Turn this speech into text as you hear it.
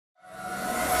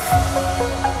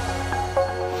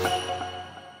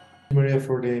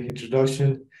for the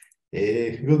introduction.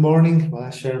 Good morning.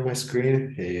 I'll share my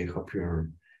screen. Hope you're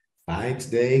fine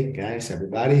today, guys,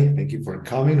 everybody. Thank you for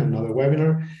coming. Another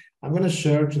webinar. I'm going to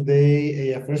share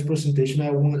today a first presentation.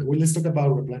 Let's talk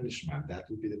about replenishment. That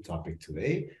will be the topic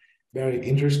today. Very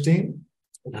interesting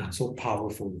and so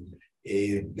powerful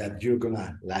that you're going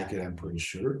to like it, I'm pretty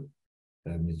sure.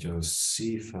 Let me just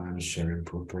see if I'm sharing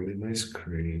properly my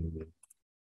screen.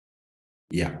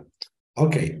 Yeah.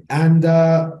 Okay, and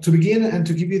to begin and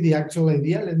to give you the actual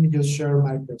idea, let me just share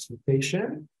my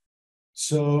presentation.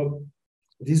 So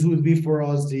this would be for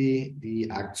us the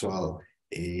actual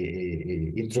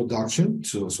introduction,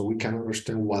 so we can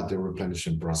understand what the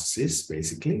replenishment process is.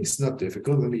 Basically, it's not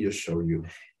difficult. Let me just show you.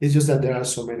 It's just that there are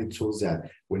so many tools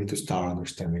that we need to start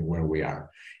understanding where we are.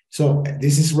 So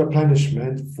this is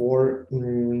replenishment for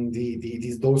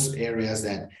those areas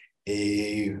that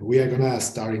we are gonna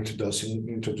start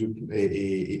introducing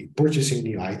purchasing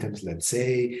new items, let's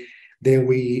say. Then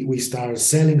we start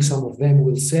selling some of them,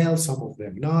 we'll sell some of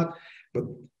them not. But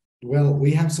well,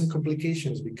 we have some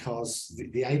complications because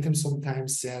the items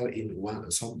sometimes sell in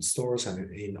some stores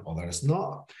and in others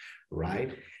not,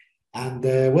 right? And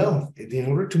well, in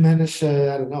order to manage,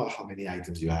 I don't know how many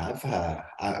items you have,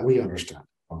 we understand.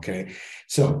 Okay,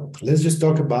 so let's just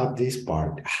talk about this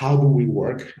part. How do we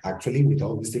work actually with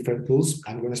all these different tools?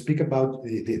 I'm going to speak about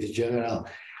the general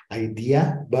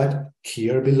idea, but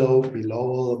here below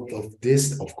all of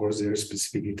this, of course, there are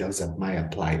specific details that might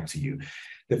apply to you.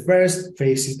 The first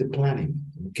phase is the planning.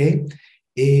 Okay,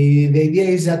 the idea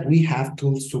is that we have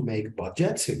tools to make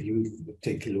budgets. If you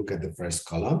take a look at the first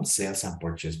column, sales and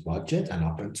purchase budget, and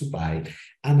open to buy,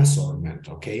 and assortment.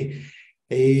 Okay.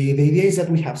 The idea is that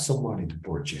we have some money to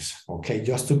purchase. Okay,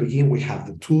 just to begin, we have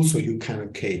the tools so you can,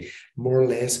 okay, more or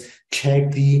less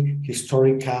check the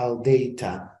historical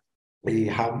data,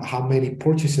 how many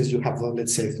purchases you have done,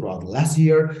 let's say, throughout the last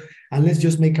year. And let's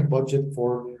just make a budget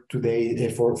for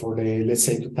today, for the, let's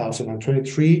say,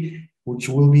 2023, which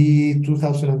will be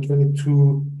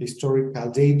 2022 historical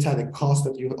data, the cost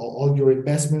of all your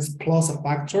investments, plus a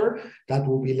factor that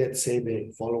will be, let's say,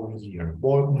 the following year,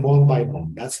 month by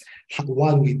month. That's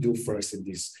what we do first in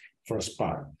this first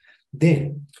part.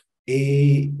 Then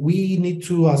we need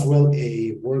to as well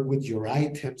work with your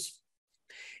items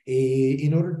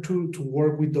in order to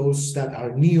work with those that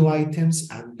are new items,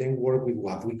 and then work with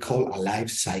what we call a life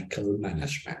cycle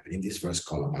management in this first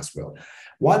column as well.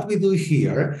 What we do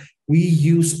here, we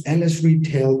use LS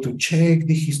Retail to check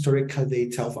the historical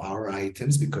data of our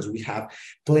items because we have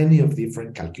plenty of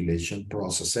different calculation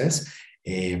processes,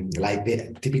 like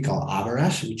the typical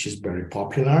average, which is very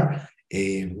popular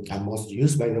and most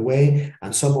used, by the way.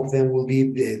 And some of them will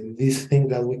be this thing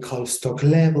that we call stock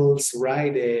levels,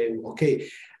 right? Okay,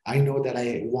 I know that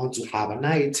I want to have an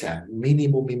item,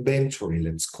 minimum inventory,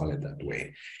 let's call it that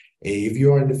way. If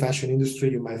you are in the fashion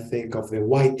industry, you might think of the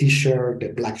white t-shirt, the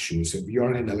black shoes. If you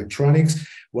are in electronics,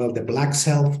 well, the black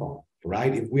cell phone,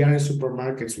 right? If we are in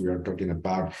supermarkets, we are talking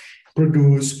about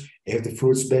produce, the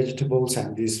fruits, vegetables,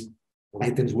 and these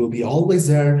items will be always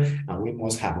there, and we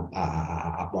must have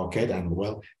a bucket, and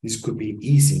well, this could be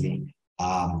easily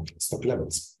stock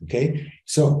levels. Okay,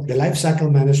 so the life cycle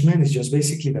management is just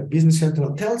basically that Business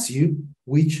Central tells you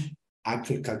which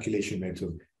actual calculation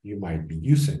method you might be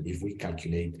using. If we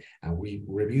calculate and we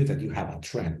review that you have a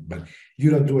trend, but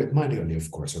you don't do it manually, of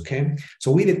course. Okay,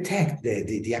 so we detect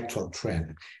the actual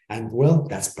trend, and well,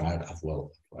 that's part of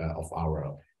of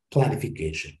our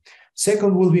planification.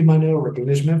 Second will be manual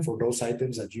replenishment for those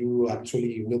items that you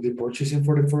actually will be purchasing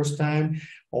for the first time,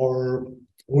 or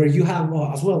where you have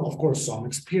as well, of course, some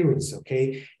experience.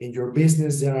 Okay, in your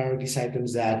business, there are these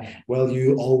items that, well,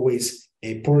 you always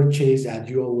purchase, and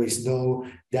you always know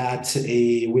that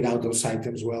without those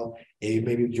items, well,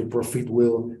 maybe your profit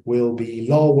will be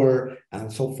lower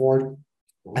and so forth.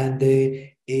 And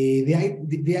the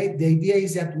idea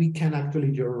is that we can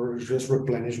actually just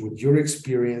replenish with your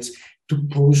experience, to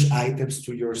push items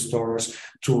to your stores,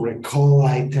 to recall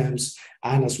items,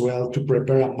 and as well to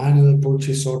prepare a manual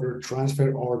purchase order,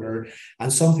 transfer order,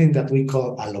 and something that we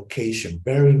call allocation,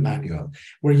 very manual,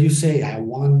 where you say, I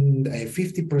want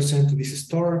 50% to this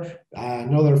store,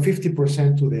 another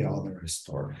 50% to the other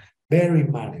store. Very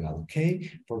manual, okay?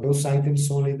 For those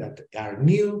items only that are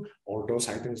new, or those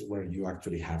items where you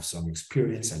actually have some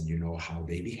experience and you know how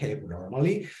they behave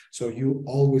normally. So you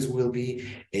always will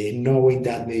be knowing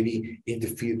that maybe in the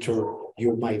future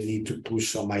you might need to push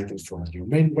some items from your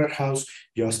main warehouse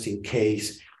just in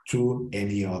case to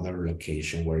any other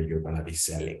location where you're going to be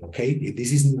selling. Okay,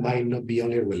 this might not be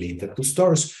only related to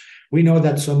stores. We know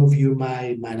that some of you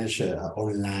might manage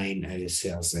online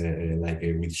sales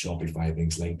with Shopify,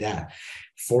 things like that.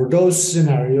 For those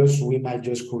scenarios, we might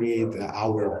just create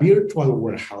our virtual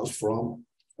warehouse from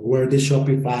where the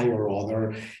Shopify or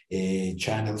other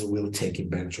channels will take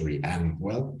inventory. And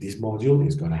well, this module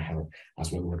is going to help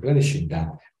as well replenishing that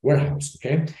warehouse,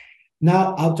 okay?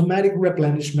 Now, automatic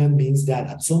replenishment means that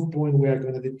at some point we are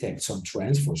going to detect some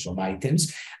trends for some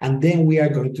items, and then we are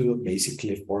going to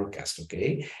basically forecast,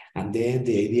 okay? And then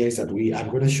the idea is that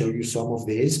I'm going to show you some of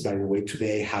this, by the way,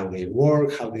 today, how they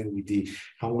work, how then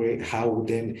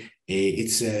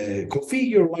it's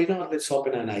configured. Why not? Let's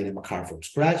open an item card from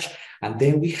scratch. And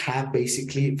then we have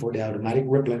basically for the automatic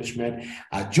replenishment,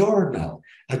 a journal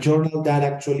that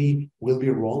actually will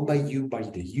be run by you, by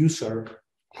the user,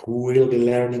 who will be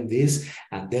learning this,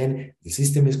 and then the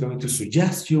system is going to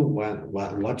suggest you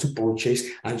what to purchase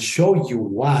and show you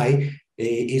why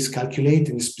it's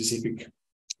calculating specific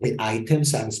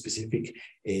items and specific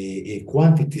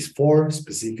quantities for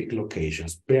specific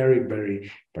locations. Very,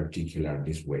 very particular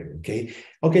this way, okay?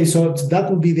 Okay, so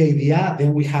that would be the idea.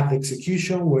 Then we have the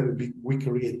execution where we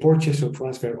create purchase or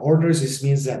transfer orders. This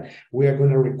means that we are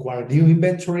going to require new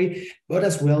inventory, but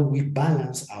as well, we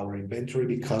balance our inventory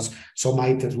because some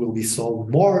items will be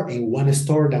sold more in one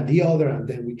store than the other, and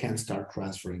then we can start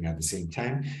transferring at the same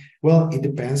time. Well, it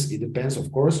depends,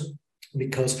 of course,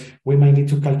 because we might need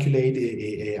to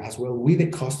calculate as well with the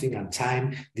costing and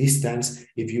time distance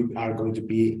if you are going to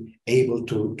be able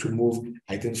to move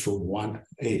items from one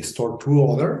store to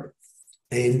other.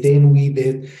 And then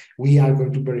we are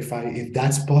going to verify if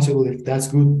that's possible, if that's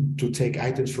good to take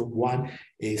items from one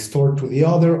store to the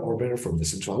other, or better from the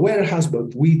central warehouse,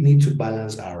 but we need to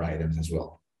balance our items as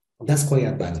well. That's quite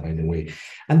advanced, by the way.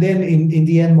 And then in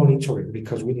the end, monitoring,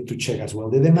 because we need to check as well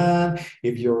the demand.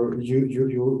 If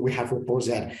we have reports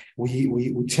that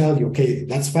we tell you, okay,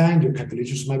 that's fine, your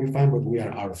calculations might be fine, but we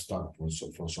are out of stock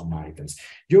for some items.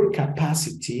 Your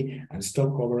capacity and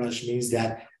stock coverage means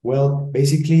that, well,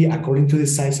 basically, according to the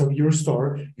size of your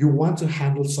store, you want to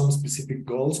handle some specific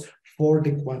goals for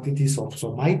the quantities of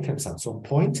some items at some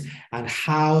point, and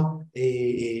how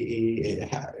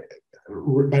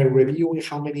by reviewing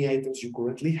how many items you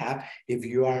currently have, if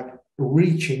you are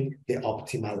reaching the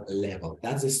optimal level.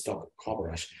 That's the stock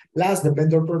coverage. Last, the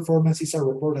vendor performance is a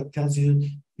report that tells you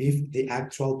if the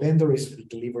actual vendor is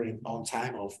delivering on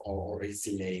time or is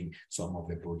delaying some of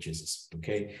the purchases,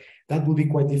 okay? That would be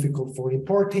quite difficult for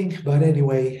importing, but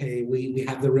anyway, hey, we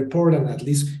have the report, and at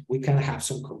least we can have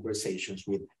some conversations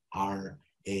with our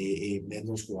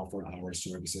vendors who offer our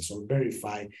services, or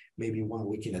verify maybe 1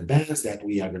 week in advance that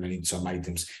we are going to need some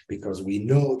items, because we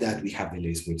know that we have the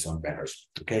list with some vendors,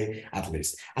 okay, at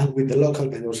least. And with the local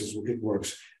vendors, it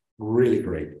works really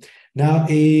great. Now,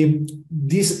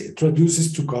 this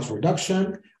introduces to cost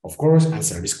reduction, of course, and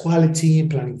service quality,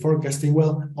 planning, forecasting,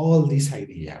 well, all this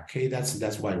idea, okay?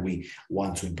 That's why we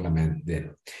want to implement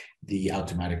the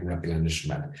automatic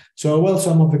replenishment. So, well,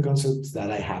 some of the concepts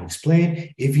that I have explained.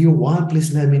 If you want,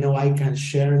 please let me know. I can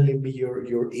share, leave me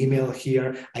your email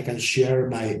here. I can share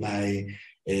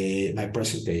my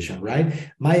presentation, right?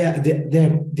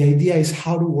 The idea is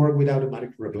how to work with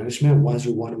automatic replenishment once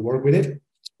you want to work with it.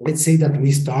 Let's say that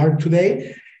we start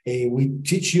today. We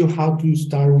teach you how to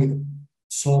start with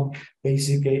some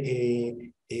basic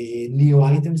new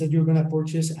items that you're going to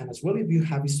purchase, and as well, if you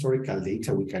have historical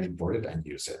data, we can import it and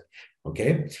use it,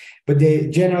 okay? But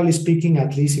generally speaking,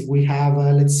 at least if we have,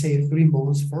 let's say 3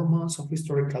 months, 4 months of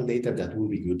historical data, that will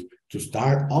be good to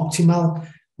start. Optimal,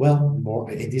 well, more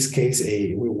in this case,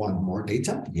 we want more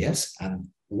data, yes, and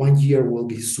 1 year will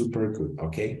be super good,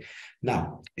 okay?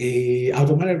 Now,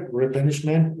 automatic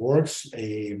replenishment works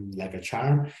like a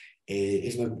charm.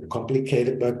 It's not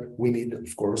complicated, but we need,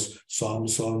 of course, some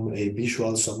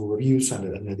visuals, some reviews, and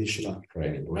an additional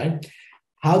training, right?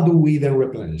 How do we then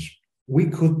replenish? We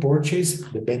could purchase,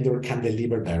 the vendor can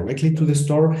deliver directly to the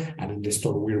store, and in the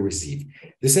store we receive.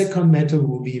 The second method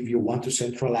will be if you want to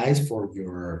centralize for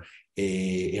your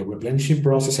a replenishing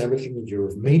process, everything in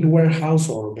your main warehouse,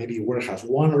 or maybe warehouse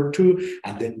 1 or 2,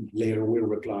 and then later we'll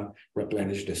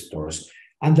replenish the stores.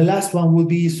 And the last one will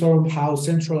be somehow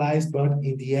centralized, but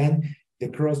in the end, the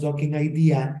cross-docking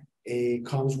idea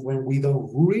comes when we don't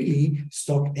really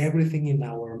stock everything in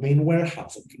our main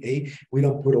warehouse, okay? We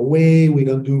don't put away, we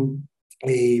don't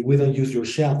use your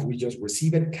shelf. We just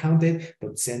receive it, count it,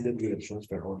 but send it with a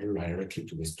transfer order directly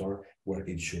to the store where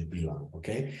it should belong,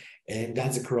 okay? And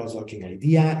that's a cross-docking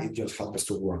idea. It just helps us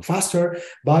to work faster,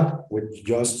 but with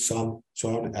just some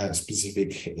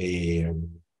specific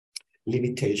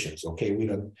limitations, okay?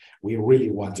 We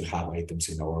really want to have items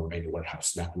in our main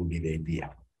warehouse. That would be the idea,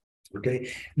 okay?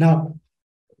 Now,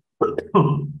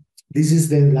 This is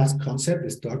the last concept, the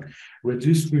stock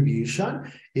redistribution,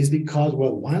 is because,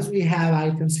 well, once we have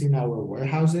items in our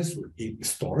warehouses, in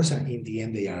stores, and in the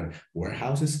end they are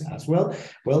warehouses as well,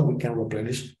 well, we can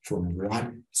replenish from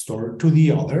one store to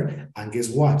the other. And guess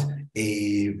what?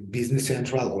 A business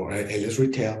central or a LS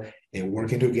retail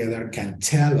working together can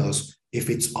tell us if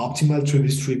it's optimal to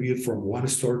distribute from one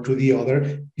store to the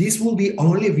other. This will be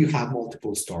only if you have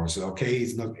multiple stores, okay?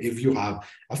 It's not if you have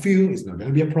a few, it's not going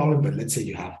to be a problem, but let's say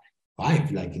you have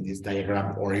five, like in this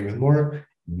diagram, or even more.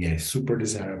 Yes, super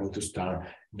desirable to start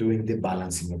doing the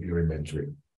balancing of your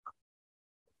inventory.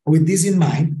 With this in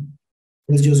mind,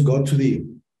 let's just go to the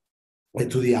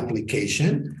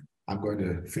application. I'm going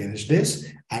to finish this,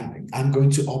 and I'm going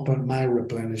to open my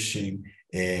replenishing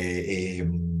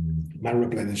my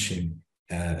replenishing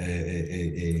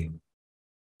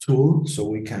tool, so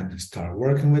we can start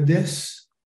working with this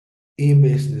in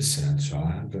Business Central.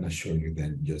 I'm going to show you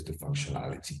then just the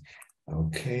functionality.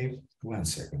 Okay, 1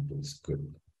 second, please.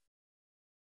 Good.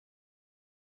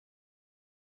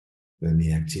 Let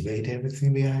me activate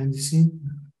everything behind the scene.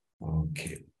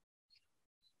 Okay,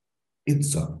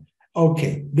 it's on.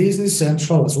 Okay, Business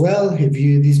Central as well. If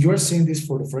you're seeing this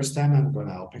for the first time, I'm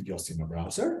gonna open just in a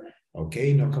browser.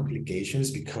 Okay, no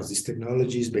complications, because this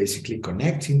technology is basically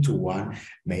connecting to one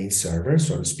main server,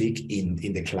 so to speak, in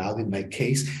the cloud in my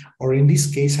case, or in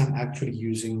this case, I'm actually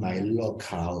using my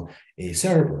local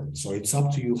server. So it's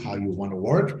up to you how you want to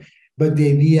work. But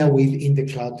the idea within the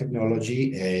cloud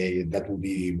technology, that will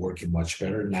be working much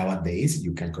better nowadays.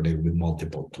 You can connect with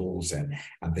multiple tools and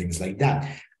things like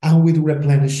that. And with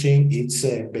replenishing, it's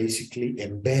basically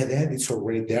embedded. It's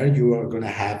already there. You are going to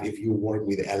have, if you work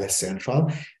with LS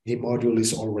Central, the module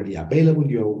is already available.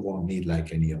 You won't need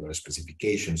like any other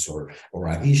specifications or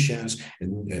additions,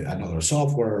 and another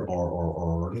software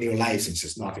or new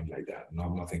licenses, nothing like that.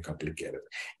 No, nothing complicated.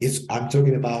 I'm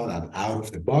talking about an out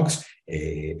of the box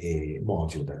a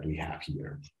module that we have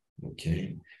here.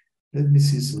 Okay. Let me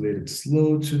see, it's a little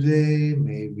slow today.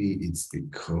 Maybe it's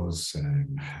because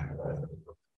I'm having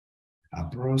a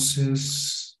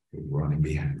process running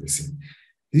behind the scene.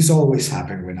 This always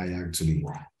happens when I actually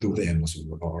do demos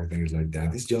or things like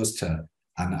that. It's just an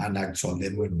actual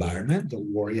demo environment.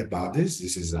 Don't worry about this.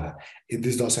 This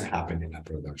doesn't happen in a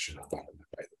production environment,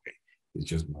 by the way. It's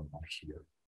just not here.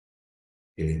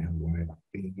 Okay, and when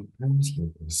it comes,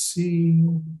 let us see.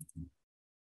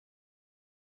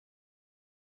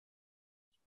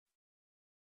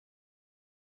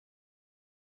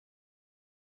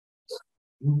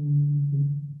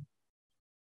 Mm,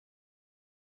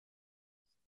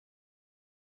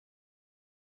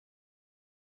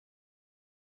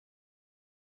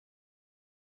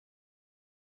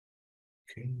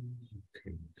 okay,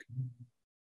 okay, okay.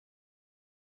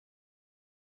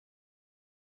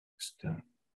 Stop.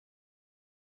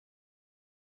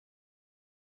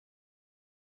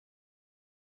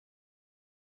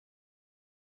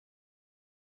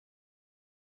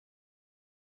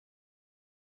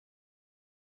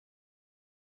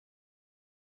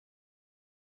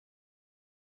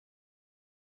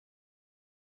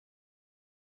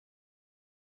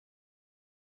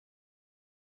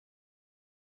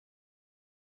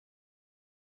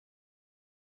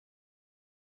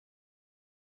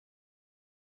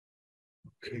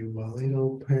 Okay, while it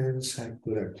opens, I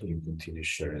could actually continue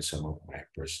sharing some of my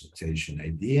presentation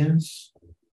ideas.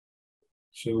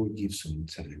 So we give some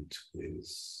time to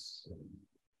this.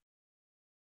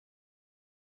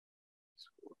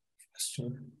 Faster.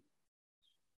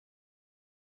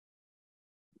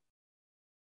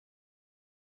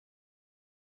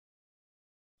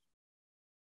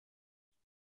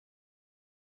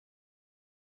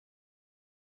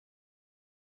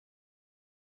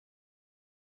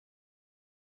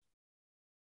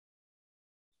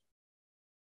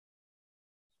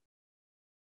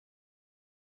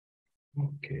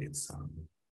 Okay, it's on.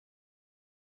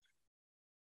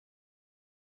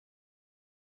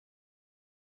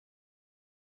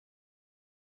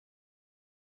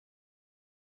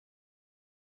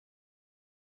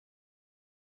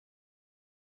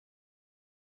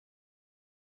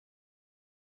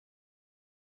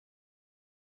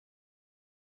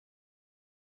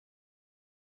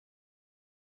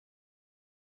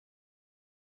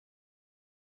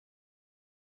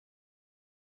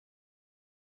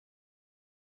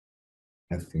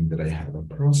 I think that I have a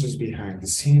process behind the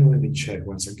scene. Let me check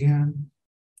once again.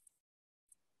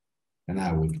 And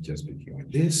I will just begin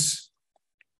with this.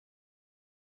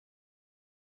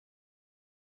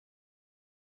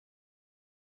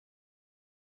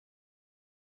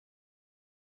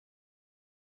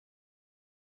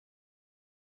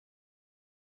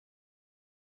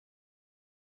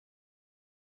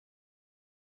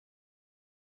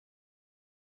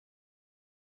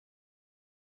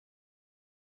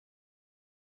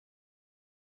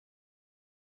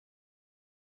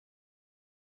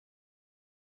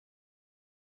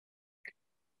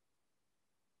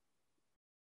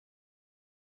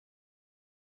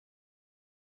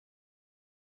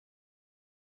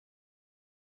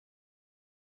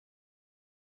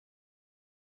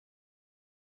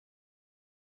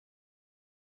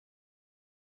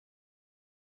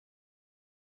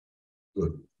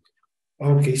 Good.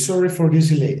 Okay, sorry for this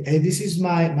delay. This is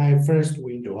my first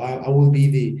window. I will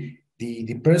be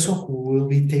the person who will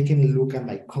be taking a look at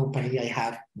my company. I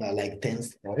have like 10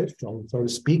 stores, so to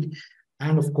speak,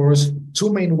 and of course,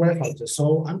 two main warehouses.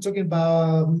 So I'm talking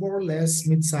about more or less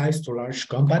mid-sized to large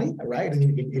company, right?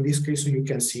 And in this case, so you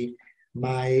can see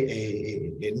my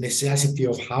necessity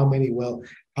of how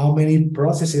many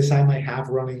processes I might have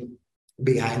running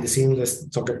behind the scenes. Let's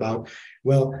talk about,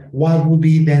 well, what would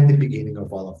be then the beginning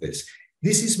of all of this?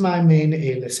 This is my main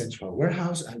ALS central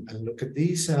warehouse, and look at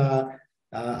this.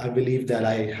 I believe that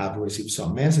I have received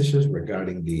some messages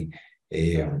regarding the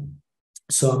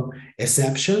some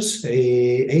exceptions.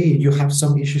 Hey, you have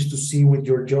some issues to see with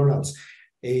your journals.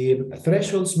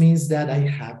 Thresholds means that I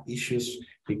have issues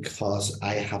because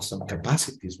I have some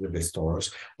capacities with the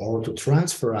stores or to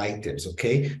transfer items,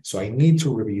 okay? So I need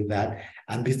to review that.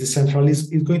 And Business Central is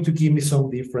going to give me some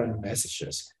different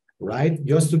messages, right?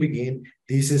 Just to begin,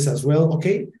 this is as well,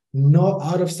 okay? No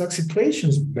out of stock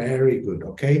situations, very good,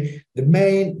 okay? The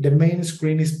main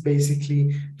screen is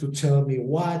basically to tell me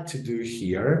what to do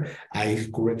here. I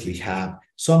currently have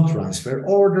some transfer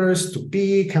orders to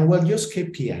pick, and well, just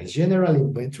KPIs, general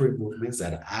inventory movements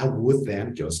that I would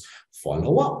then just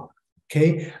follow up.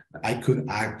 Okay, I could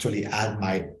actually add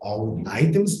my own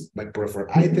items, my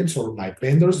preferred items, or my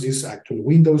vendors. This actually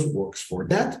Windows works for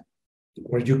that,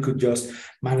 where you could just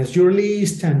manage your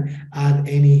list and add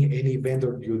any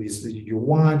vendor you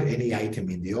want, any item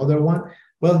in the other one.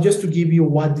 Well, just to give you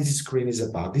what this screen is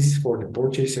about, this is for the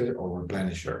purchaser or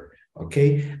replenisher.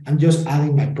 Okay, I'm just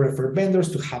adding my preferred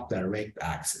vendors to have direct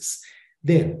access.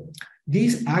 Then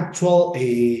this actual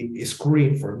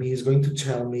screen for me is going to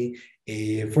tell me,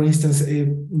 for instance,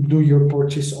 do your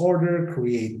purchase order,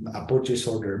 create a purchase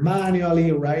order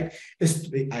manually, right?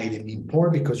 Item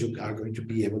import, because you are going to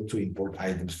be able to import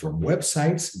items from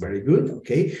websites, very good,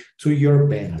 okay, to your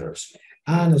vendors.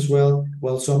 And as well,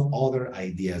 some other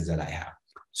ideas that I have.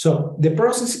 So the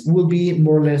process will be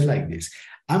more or less like this.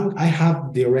 I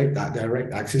have direct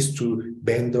access to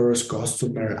vendors,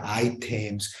 customer,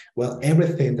 items, well,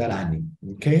 everything that I need,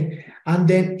 okay? And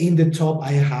then in the top,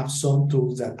 I have some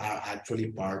tools that are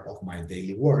actually part of my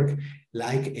daily work,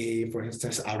 like, for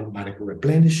instance, automatic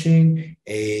replenishing,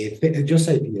 just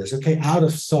ideas, okay? Out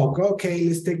of stock, okay,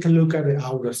 let's take a look at the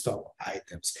out of stock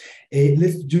items.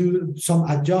 Let's do some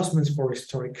adjustments for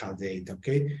historical data,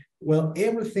 okay? Well,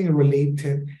 everything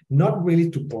related, not really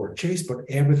to purchase, but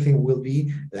everything will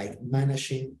be like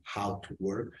managing how to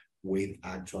work with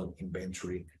actual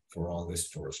inventory for all the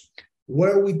stores.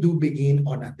 Where we do begin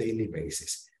on a daily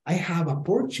basis. I have a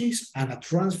purchase and a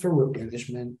transfer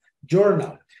replenishment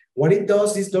journal. What it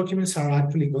does, these documents are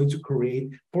actually going to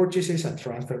create purchases and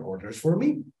transfer orders for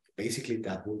me. Basically,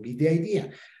 that will be the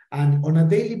idea. And on a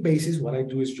daily basis, what I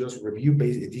do is just review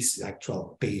these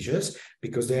actual pages,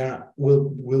 because they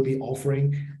will be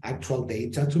offering actual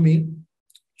data to me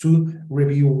to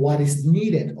review what is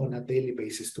needed on a daily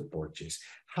basis to purchase.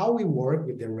 How we work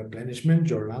with the replenishment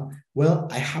journal? Well,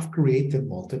 I have created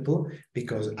multiple,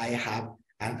 because I have,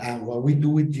 and what we do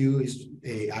with you is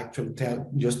actually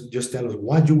just tell us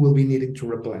what you will be needing to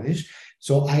replenish.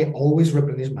 So I always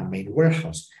replenish my main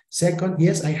warehouse. Second,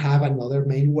 yes, I have another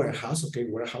main warehouse, okay,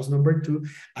 warehouse number 2,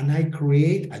 and I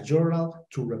create a journal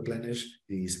to replenish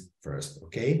these first,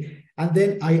 okay? And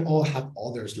then I all have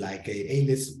others like, hey,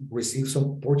 let's receive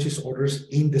some purchase orders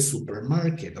in the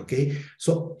supermarket, okay?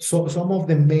 So some of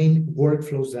the main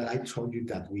workflows that I told you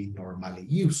that we normally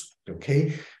use,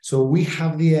 okay? So we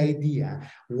have the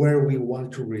idea where we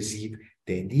want to receive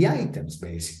the items,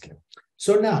 basically.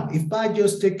 So now, if I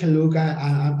just take a look,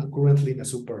 I'm currently in a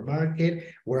supermarket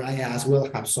where I as well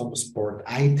have some sport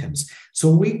items.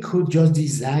 So we could just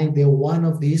design the one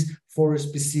of these for a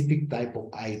specific type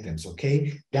of items,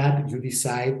 okay? That you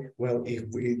decide, well, if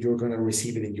you're going to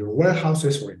receive it in your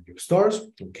warehouses or in your stores,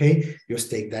 okay? Just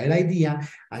take that idea.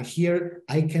 And here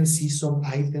I can see some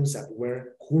items that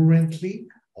were currently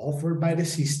offered by the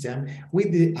system with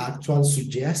the actual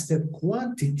suggested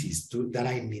quantities that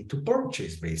I need to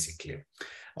purchase, basically.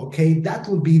 Okay, that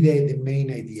will be the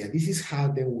main idea. This is how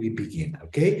then we begin,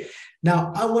 okay?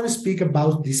 Now, I want to speak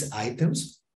about these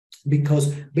items,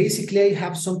 because basically I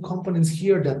have some components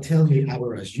here that tell me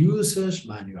average usage,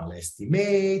 manual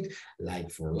estimate,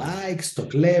 like for like,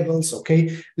 stock levels,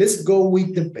 okay? Let's go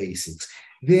with the basics.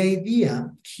 The idea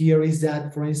here is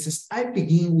that, for instance, I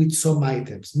begin with some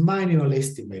items, manual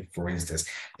estimate, for instance.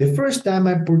 The first time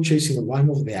I'm purchasing one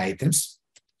of the items,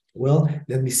 well,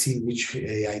 let me see which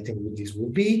item this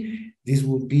will be. This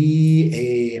will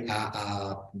be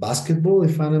a basketball,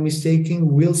 if I'm not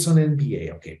mistaken, Wilson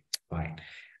NBA. Okay, fine.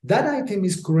 That item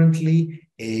is currently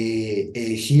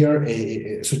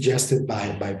here suggested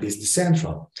by Business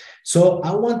Central. So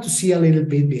I want to see a little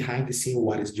bit behind the scene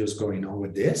what is just going on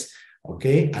with this.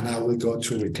 Okay, and I will go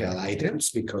to retail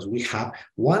items because we have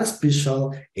one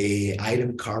special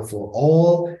item card for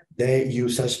all the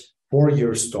usage for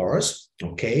your stores.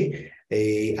 Okay,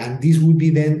 and this would be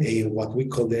then what we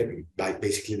call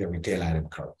basically the retail item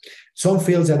card. Some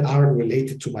fields that are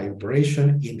related to my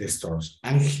operation in the stores.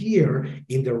 And here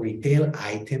in the retail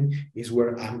item is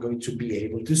where I'm going to be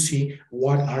able to see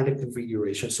what are the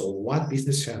configurations or what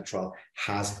Business Central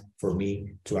has for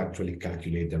me to actually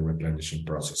calculate the replenishing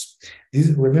process.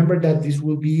 Remember that this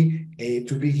will be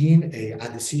to begin a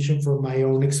decision from my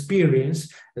own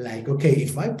experience. Like, okay,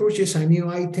 if I purchase a new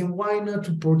item, why not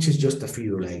to purchase just a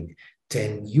few, like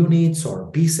 10 units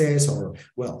or pieces or,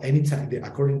 well, anytime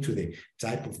according to the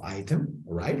type of item,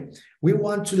 right? We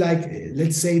want to, like,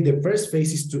 let's say the first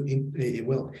phase is to,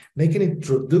 well, make an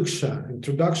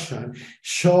introduction,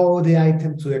 show the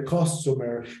item to the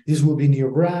customer. This will be new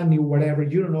brand, new whatever.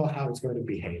 You don't know how it's going to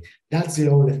behave. That's the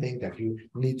only thing that you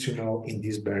need to know in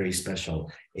this very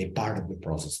special part of the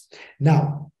process.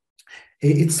 Now,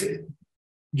 it's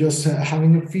just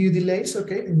having a few delays,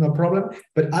 okay, no problem.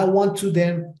 But I want to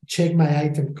then check my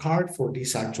item card for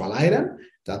this actual item.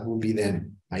 That will be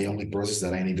then my only process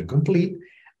that I need to complete.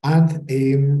 And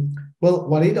well,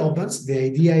 what it opens, the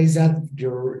idea is that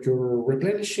your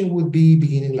replenishing would be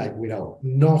beginning like without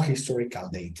no historical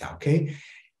data, okay?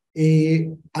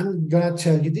 I'm gonna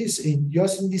tell you this,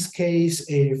 just in this case,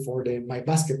 for my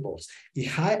basketballs,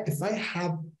 if I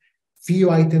have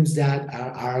few items that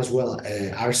are as well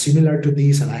are similar to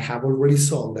this and I have already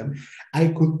sold them, I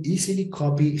could easily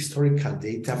copy historical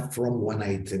data from one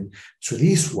item to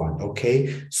this one,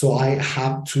 okay? So I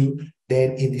have to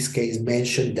then in this case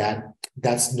mention that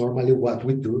that's normally what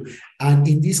we do. And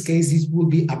in this case, this will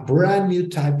be a brand new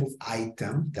type of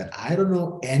item that I don't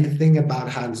know anything about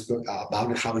how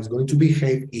it's going to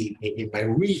behave in my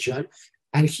region.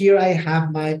 And here I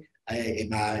have my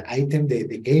item,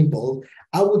 the game ball.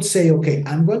 I would say, okay,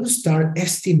 I'm going to start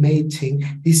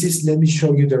estimating. This is, let me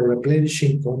show you the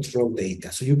replenishing control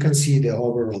data. So you can see the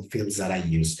overall fields that I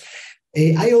use.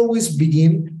 I always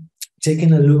begin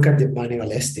taking a look at the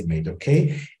manual estimate,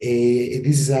 okay?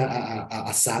 This is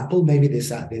a sample, maybe this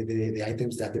the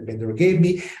items that the vendor gave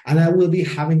me, and I will be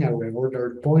having a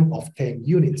reorder point of 10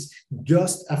 units,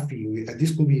 just a few.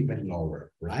 This could be even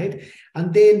lower, right?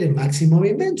 And then the maximum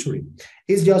inventory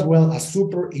is just, well, a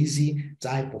super easy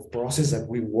type of process that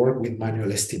we work with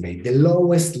manual estimate, the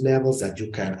lowest levels that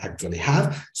you can actually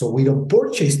have, so we don't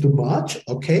purchase too much,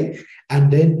 okay?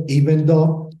 And then even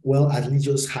though, well, at least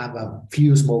just have a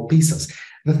few small pieces.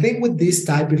 The thing with this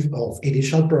type of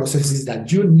initial process is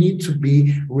that you need to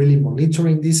be really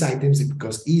monitoring these items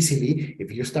because easily,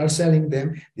 if you start selling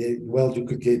them, well, you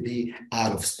could be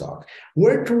out of stock.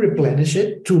 Where to replenish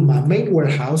it? To my main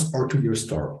warehouse or to your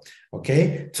store,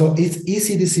 okay? So it's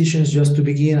easy decisions. Just to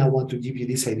begin, I want to give you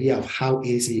this idea of how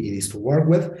easy it is to work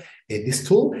with this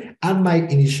tool and my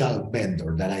initial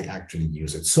vendor that I actually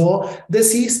use it. So the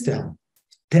system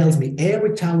tells me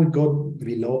every time we go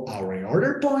below our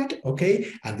reorder point, okay?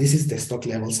 And this is the stock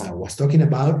levels I was talking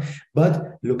about,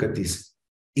 but look at this.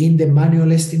 In the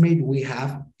manual estimate, we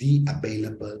have the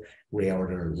available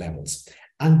reorder levels.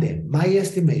 And then my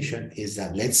estimation is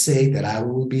that, let's say that I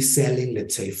will be selling,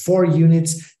 let's say 4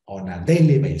 units on a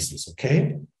daily basis,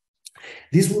 okay?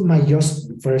 This will my just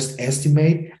first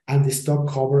estimate, and the stock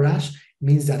coverage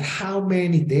means that how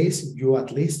many days you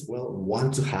at least, well,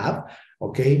 want to have.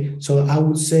 Okay, so I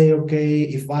would say, okay,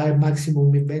 if I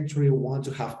maximum inventory want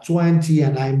to have 20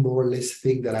 and I more or less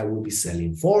think that I will be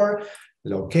selling 4,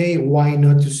 okay, why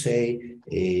not to say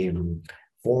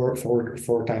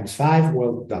 4 times 5?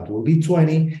 Well, that will be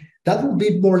 20. That will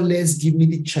be more or less give me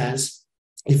the chance,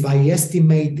 if I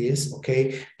estimate this,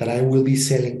 okay, that I will be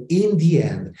selling in the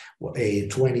end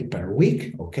 20 per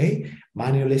week, okay?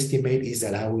 Manual estimate is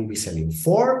that I will be selling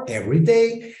 4 every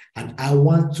day, and I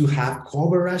want to have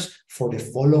coverage for the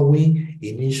following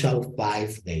initial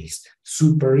 5 days.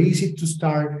 Super easy to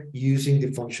start using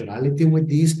the functionality with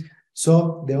this.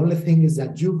 So the only thing is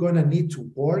that you're gonna need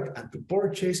to work and to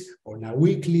purchase on a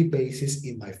weekly basis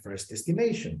in my first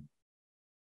estimation.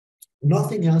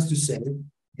 Nothing else to say.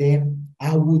 Then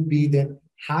I would be then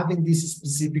having this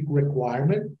specific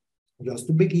requirement just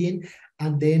to begin.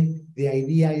 And then the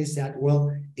idea is that,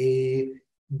 well,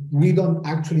 we don't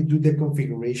actually do the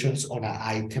configurations on an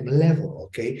item level,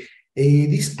 okay?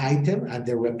 This item and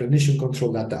the replenishment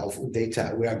control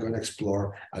data, we are going to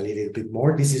explore a little bit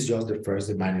more. This is just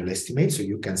the manual estimate, so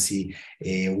you can see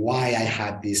why I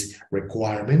had this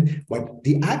requirement. But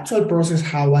the actual process,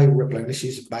 how I replenish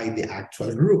is by the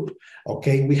actual group.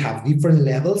 Okay, we have different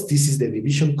levels. This is the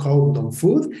division code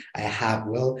non-food. I have,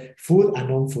 well, food and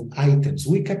non-food items.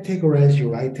 We categorize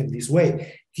your item this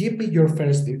way. Give me your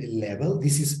first level.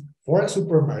 This is for a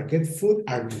supermarket, food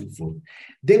and non-food.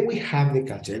 Then we have the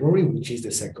category, which is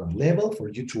the second level for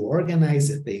you to organize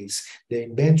the things, the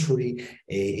inventory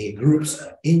groups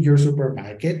in your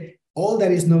supermarket. All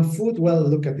that is non-food, well,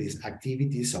 look at this,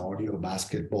 activities, audio,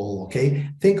 basketball, okay?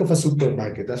 Think of a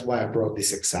supermarket. That's why I brought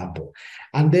this example.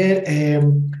 And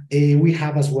then we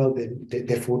have as well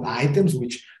the food items,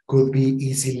 which could be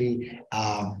easily,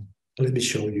 let me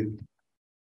show you.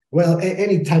 Well,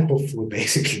 any type of food,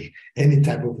 basically, any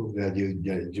type of food that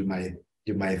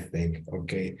you might think,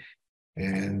 okay?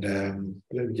 And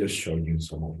let me just show you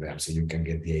some of them so you can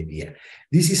get the idea.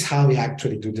 This is how we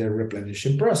actually do the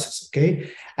replenishing process,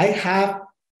 okay? I have,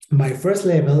 my first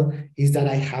level is that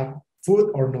I have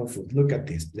food or no food. Look at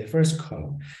this, the first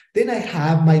column. Then I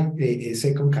have my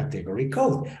second category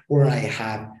code where I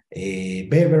have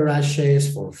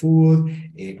beverages for food,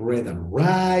 bread and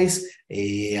rice.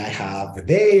 I have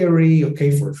dairy,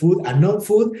 okay, for food and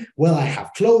non-food. Well, I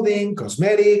have clothing,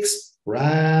 cosmetics,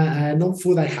 right?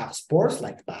 Non-food, I have sports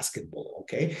like basketball,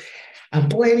 okay? And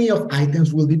plenty of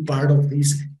items will be part of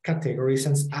these categories.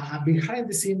 And behind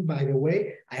the scene, by the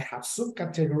way, I have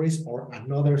subcategories or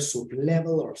another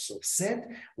sub-level or subset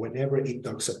whenever it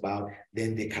talks about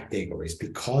then the categories,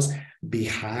 because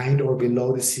behind or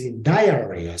below the scene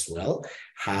diary as well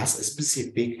has a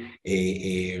specific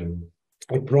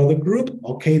a product group,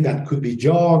 okay, that could be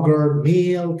yogurt,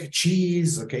 milk,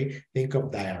 cheese, okay, think of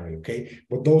diary, okay,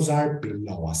 but those are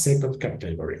below a second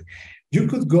category. You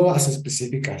could go as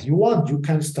specific as you want. You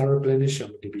can start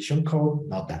replenishing division code,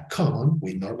 not that common.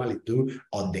 We normally do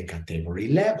on the category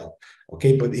level.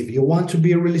 Okay, but if you want to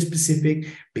be really specific,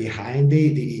 behind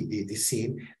the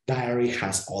scene, diary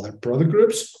has other product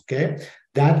groups, okay,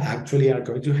 that actually are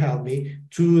going to help me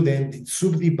to then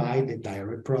subdivide the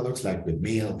diary products like with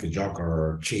milk,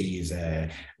 yogurt, cheese,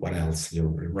 what else,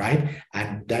 right?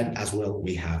 And then as well,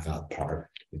 we have that part.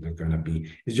 It's not going to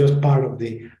be, it's just part of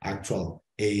the actual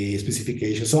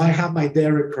specification. So I have my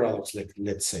dairy products, like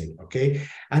let's say, okay.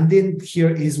 And then here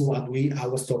is what I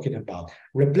was talking about,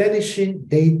 replenishing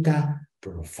data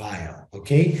profile,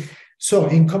 okay. So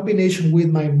in combination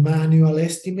with my manual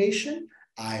estimation,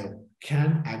 I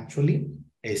can actually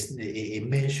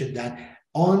mention that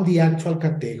on the actual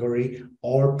category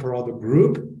or product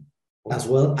group as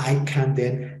well. I can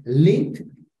then link.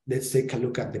 Let's take a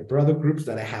look at the product groups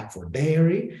that I have for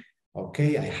dairy.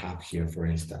 Okay, I have here, for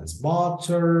instance,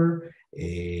 butter,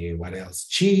 what else?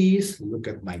 Cheese. Look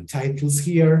at my titles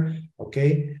here,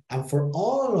 okay? And for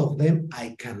all of them,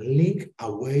 I can link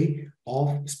a way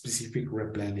of specific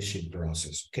replenishing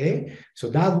process, okay? So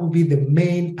that will be the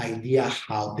main idea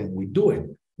how then we do it,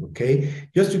 okay?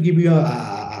 Just to give you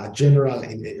a general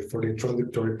for the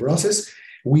introductory process,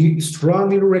 we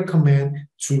strongly recommend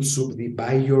to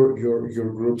subdivide your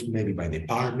groups maybe by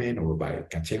department or by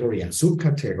category and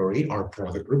subcategory or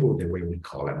product group, or the way we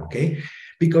call them, okay?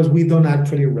 Because we don't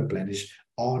actually replenish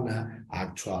on an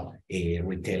actual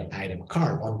retail item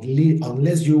card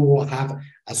unless you have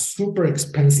a super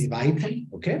expensive item,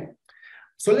 okay?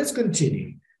 So let's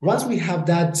continue. Once we have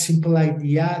that simple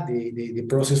idea, the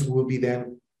process will be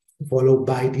then followed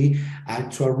by the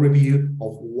actual review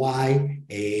of why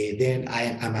then I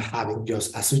am having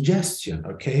just a suggestion,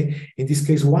 okay? In this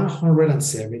case,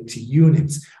 170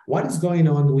 units. What is going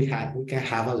on? We can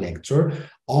have a lecture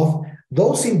of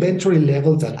those inventory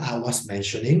levels that I was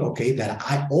mentioning, okay, that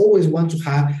I always want to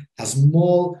have a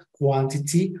small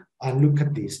quantity. And look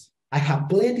at this. I have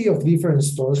plenty of different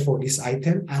stores for this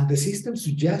item, and the system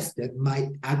suggested my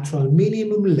actual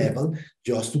minimum level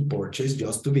just to purchase,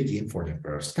 just to begin for the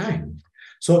first time.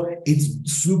 So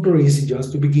it's super easy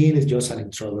just to begin. It's just an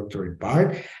introductory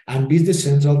part. And Business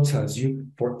Central tells you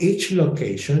for each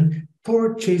location,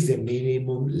 purchase the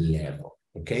minimum level.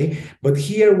 Okay. But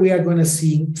here we are going to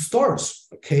see stores.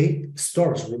 Okay.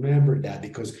 Stores. Remember that,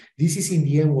 because this is in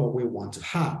the end what we want to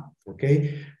have.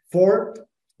 Okay. For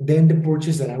then the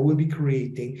purchase that I will be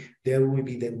creating, there will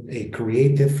be then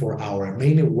created for our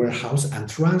main warehouse and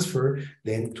transfer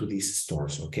then to these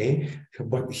stores, okay?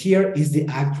 But here is the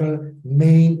actual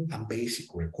main and basic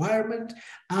requirement.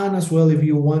 And as well, if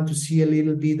you want to see a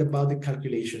little bit about the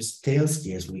calculations tails,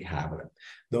 yes, we have them.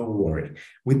 Don't worry.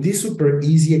 With this super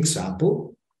easy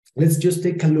example, let's just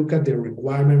take a look at the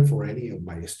requirement for any of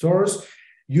my stores.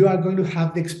 You are going to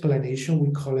have the explanation, we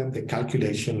call them the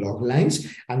calculation log lines.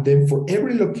 And then for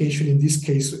every location, in this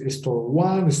case, store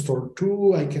 1, store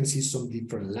 2, I can see some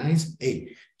different lines.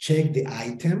 Hey, check the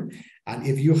item. And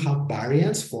if you have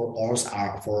variants for all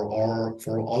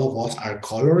of us are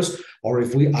colors, or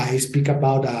if I speak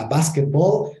about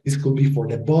basketball, this could be for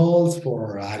the balls,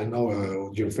 for I don't know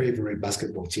your favorite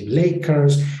basketball team,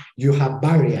 Lakers. You have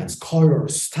variants,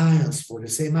 colors, styles for the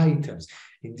same items.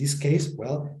 In this case,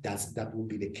 well, that will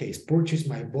be the case. Purchase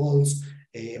my balls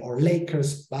or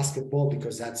Lakers basketball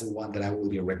because that's the one that I will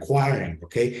be requiring,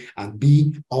 okay? And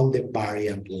be on the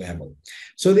variant level.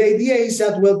 So the idea is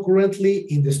that, well,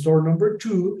 currently in the store number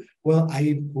 2, well,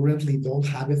 I currently don't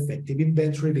have effective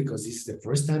inventory because this is the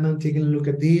first time I'm taking a look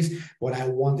at this, but I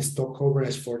want the stock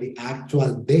coverage for the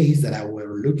actual days that I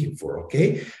were looking for,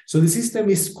 okay? So the system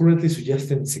is currently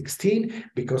suggesting 16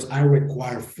 because I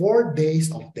require 4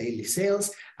 days of daily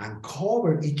sales and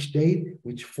cover each day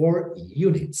with 4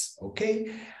 units,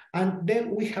 okay? And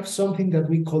then we have something that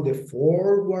we call the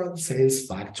forward sales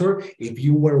factor. If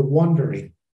you were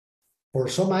wondering, for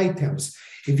some items,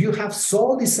 if you have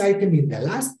sold this item in the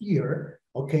last year,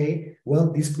 okay,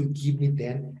 well, this could give me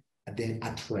then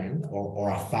a trend or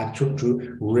a factor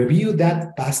to review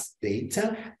that past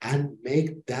data and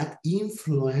make that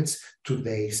influence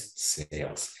today's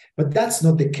sales. But that's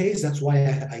not the case. That's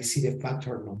why I see the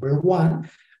factor number 1.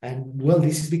 And well,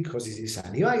 this is because this is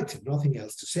a new item, nothing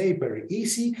else to say, very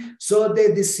easy. So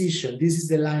the decision, this is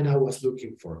the line I was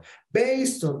looking for.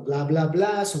 Based on blah, blah,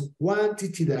 blah, some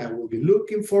quantity that I will be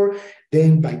looking for,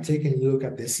 then by taking a look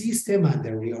at the system and the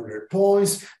reorder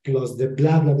points, plus the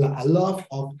blah, blah, blah, a lot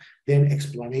of then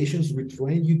explanations, we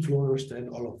train you to understand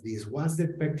all of this. What's the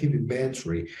effective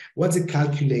inventory? What's the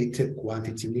calculated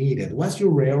quantity needed? What's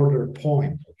your reorder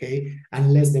point, okay?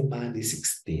 Unless demand is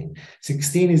 16.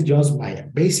 16 is just my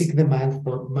basic demand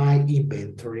for my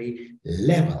inventory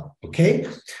level, okay?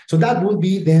 So that would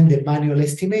be then the manual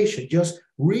estimation. Just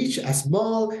reach a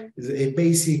small,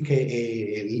 basic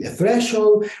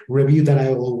threshold, review that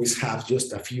I always have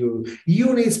just a few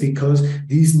units because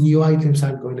these new items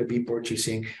I'm going to be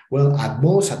purchasing, well, at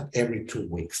most at every 2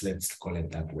 weeks, let's call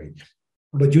it that way.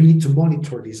 But you need to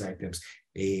monitor these items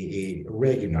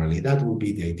regularly. That will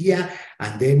be the idea.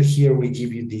 And then here we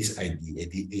give you this idea,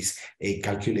 these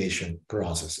calculation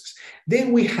processes.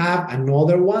 Then we have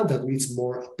another one that is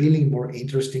more appealing, more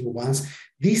interesting once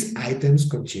these items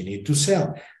continue to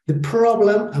sell. The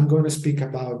problem, I'm going to speak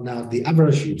about now the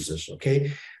average usage,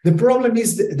 okay? The problem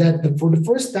is that for the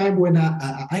first time when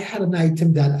I had an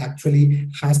item that actually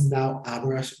has now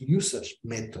average usage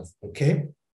method, okay?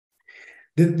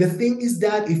 The thing is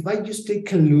that if I just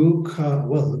take a look,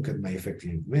 well, look at my effective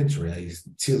inventory, I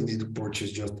still need to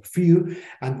purchase just a few,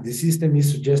 and the system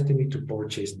is suggesting me to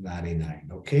purchase 99,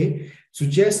 okay?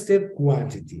 Suggested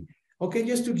quantity. Okay,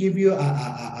 just to give you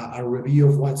a review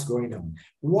of what's going on.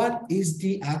 What is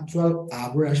the actual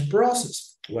average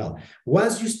process? Well,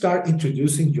 once you start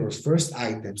introducing your first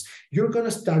items, you're going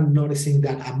to start noticing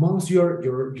that amongst your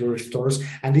stores,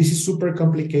 and this is super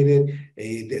complicated,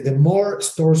 the more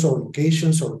stores or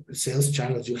locations or sales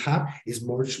channels you have is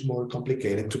much more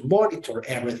complicated to monitor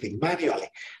everything manually.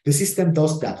 The system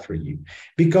does that for you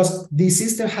because the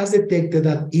system has detected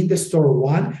that in the store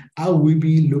 1, I will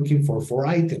be looking for 4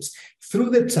 items.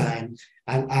 Through the time,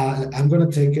 and I'm going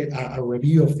to take a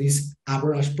review of this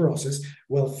average process.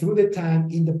 Well, through the time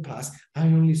in the past, I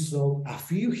only sold a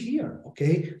few here,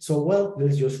 okay? So, well,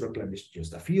 let's just replenish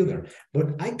just a few there.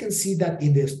 But I can see that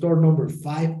in the store number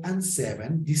 5 and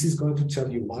 7, this is going to tell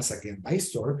you once again by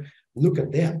store, look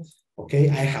at them, okay?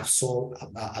 I have sold,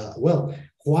 well,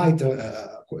 quite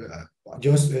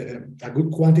just a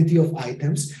good quantity of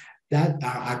items that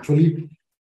are actually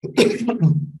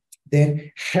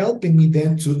then helping me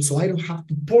then so I don't have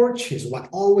to purchase what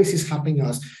always is happening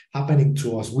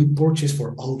to us. We purchase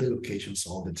for all the locations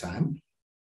all the time,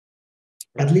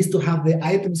 at least to have the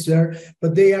items there,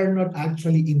 but they are not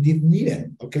actually indeed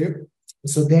needed, okay?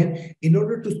 So then in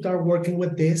order to start working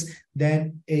with this,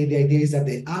 then the idea is that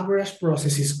the average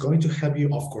process is going to help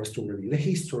you, of course, to review the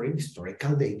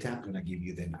historical data. I'm going to give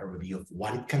you then a review of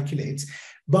what it calculates,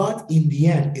 but in the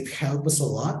end, it helps us a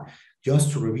lot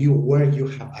just to review where you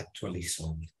have actually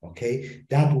sold, okay?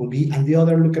 That will be, and the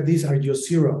other look at these are just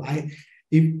 0.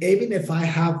 Even if I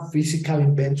have physical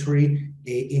inventory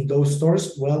in those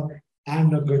stores, well, I'm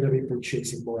not going to be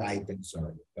purchasing more items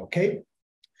already, okay?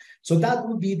 So that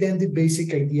would be then the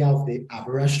basic idea of the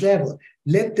average level.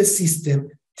 Let the system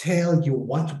tell you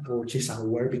what to purchase and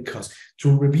where, because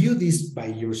to review this by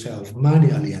yourself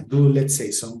manually and do, let's say,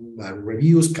 some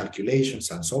reviews,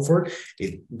 calculations, and so forth,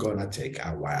 it's gonna take a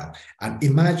while. And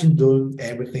imagine doing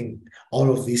everything,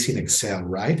 all of this in Excel,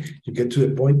 right? You get to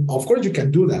the point, of course, you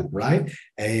can do that, right?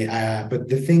 But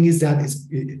the thing is that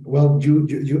well,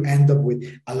 you end up with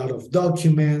a lot of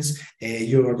documents.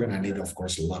 You're gonna need, of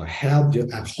course, a lot of help,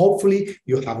 and hopefully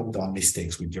you haven't done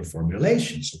mistakes with your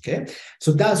formulations, okay?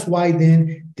 So that's why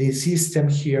then the system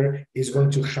here is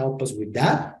going to help us with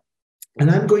that.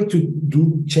 And I'm going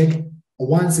to check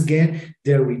once again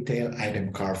the retail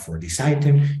item card for this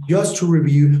item, just to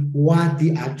review what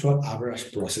the actual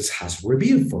average process has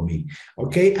reviewed for me.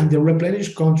 Okay, and the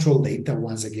replenish control data,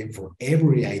 once again, for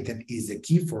every item is the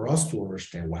key for us to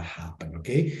understand what happened.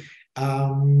 Okay.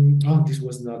 Oh, this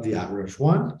was not the average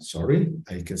one. Sorry,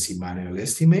 I can see manual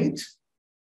estimate.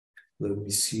 Let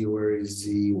me see, where is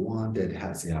the one that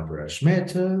has the average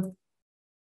method?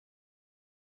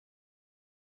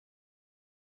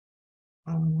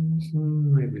 I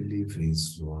believe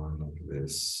it's one of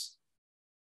this.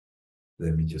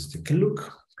 Let me just take a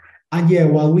look. And yeah,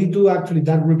 while we do actually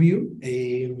that review,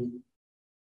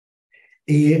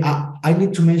 I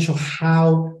need to mention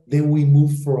how then we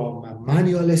move from a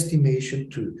manual estimation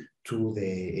to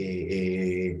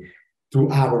the to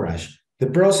average. The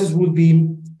process would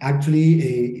be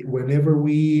actually whenever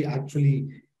we actually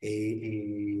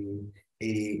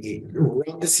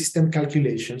run the system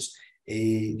calculations,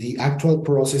 the actual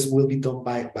process will be done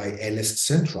by LS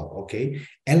Central, okay?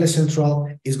 LS Central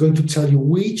is going to tell you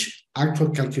which actual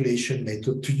calculation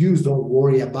method to use. Don't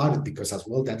worry about it, because as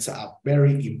well, that's a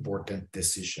very important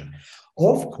decision.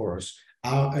 Of course,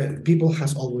 people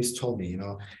has always told me,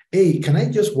 hey, can I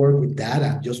just work with that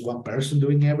and just one person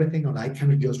doing everything, or I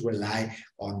can just rely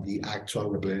on the actual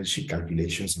replenishment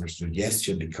calculations or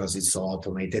suggestion because it's so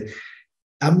automated?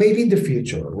 Maybe in the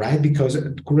future, right? Because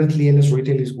currently LS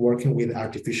Retail is working with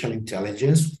artificial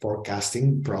intelligence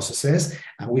forecasting processes,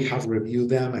 and we have reviewed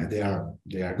them, and they are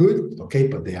good, okay,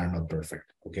 but they are not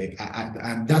perfect, okay?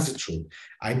 And that's the truth.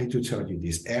 I need to tell you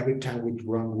this. Every time we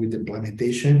run with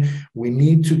implementation, we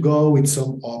need to go with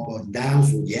some up and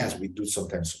downs. So yes, we do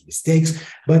sometimes some mistakes,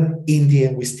 but in the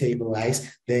end, we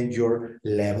stabilize then your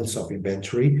levels of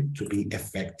inventory to be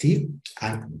effective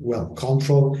and, well,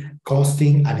 control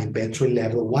costing and inventory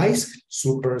level wise,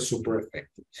 super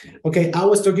effective. Okay, I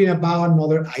was talking about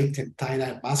another item,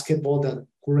 tie-dye basketball, that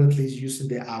currently is using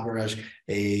the average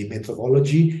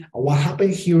methodology. What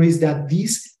happened here is that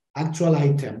this actual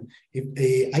item,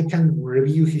 if I can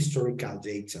review historical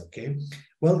data, okay?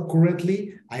 Well,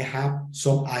 currently I have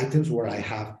some items where I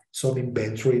have some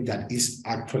inventory that is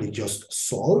actually just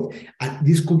sold, and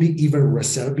this could be even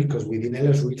reserved, because within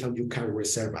LS Retail you can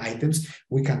reserve items.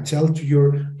 We can tell to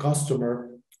your customer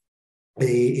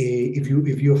if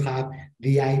you have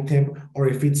the item, or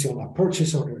if it's on a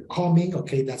purchase order coming,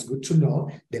 okay, that's good to know,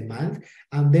 demand.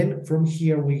 And then from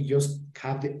here, we just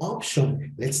have the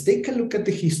option. Let's take a look at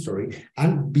the history,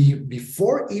 and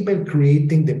before even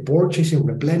creating the purchasing,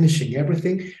 replenishing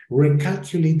everything,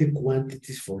 recalculate the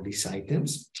quantities for these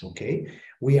items, okay?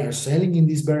 We are selling in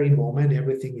this very moment,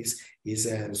 everything is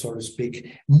so to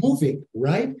speak, moving,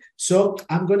 right? So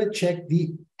I'm going to check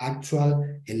the actual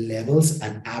levels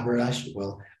and average,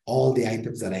 well, all the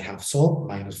items that I have sold,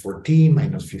 minus 14,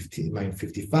 minus 15, minus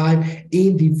 55,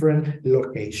 in different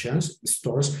locations,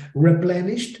 stores,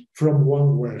 replenished from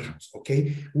one warehouse,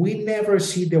 okay? We never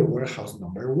see the warehouse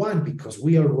number one, because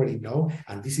we already know,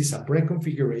 and this is a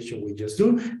pre-configuration we just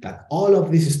do, that all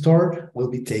of this store will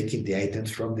be taking the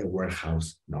items from the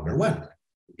warehouse number one.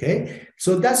 Okay,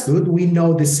 so that's good. We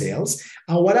know the sales.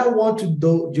 And what I want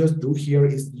to just do here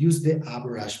is use the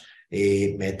average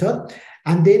method.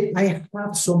 And then I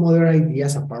have some other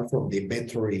ideas apart from the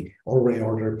inventory or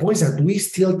reorder points that we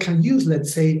still can use.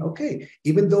 Let's say, okay,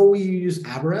 even though we use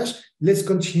average, let's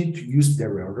continue to use the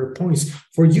reorder points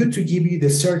for you to give you the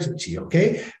certainty,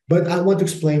 okay? But I want to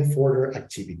explain further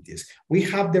activities. We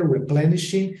have the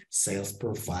replenishing sales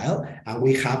profile, and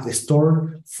we have the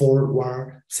store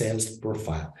forward sales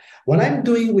profile. What I'm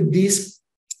doing with this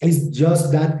is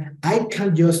just that I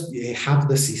can just have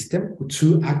the system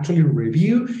to actually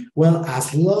review, well,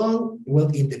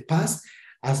 in the past,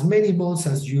 as many months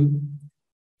as you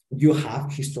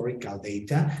have historical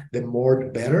data, the more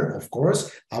the better, of course.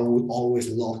 I would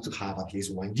always love to have at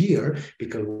least 1 year,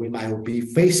 because we might be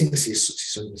facing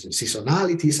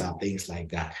seasonalities and things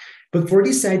like that. But for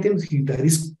this item that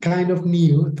is kind of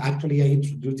new, actually I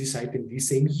introduced this item this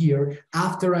same year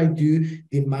after I do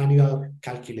the manual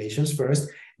calculations first.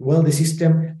 Well, the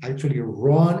system actually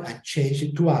run and change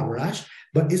it to average.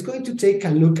 but it's going to take a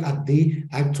look at the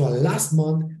actual last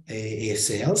month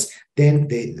sales, then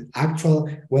the actual,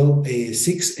 well,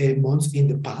 6 months in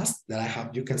the past that I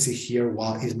have. You can see here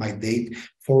what is my date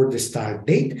for the start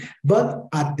date, but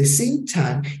at the same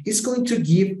time, it's going to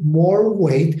give more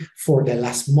weight for the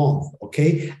last month,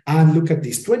 okay? And look at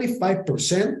this,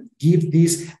 25% give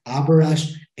this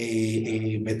average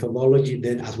a methodology,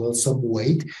 then as well some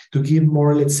weight to give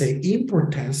more, let's say,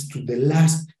 importance to the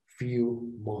last few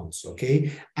months,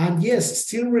 okay? And yes,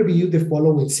 still review the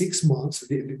following 6 months,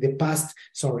 the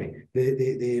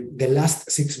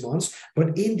last 6 months,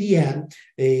 but in the end,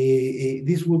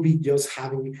 this will be just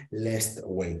having less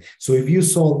weight. So if you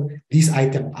sold this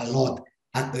item a lot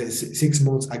at 6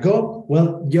 months ago,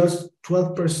 well, just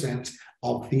 12%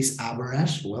 of this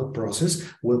average, well, process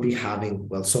will be having,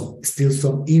 well, still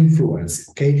some influence,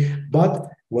 okay? But,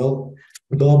 well,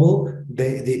 double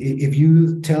if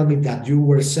you tell me that you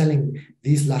were selling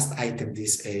this last item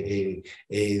through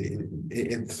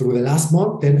the last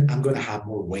month, then I'm going to have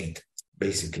more weight,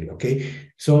 basically, okay?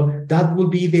 So that will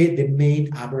be the main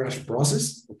average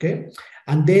process, okay?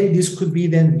 And then this could be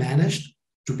then managed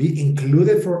to be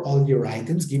included for all your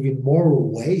items, giving more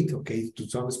weight, okay, to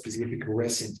some specific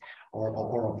recent or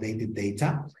updated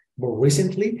data more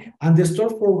recently. And the store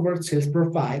forward sales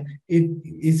profile, it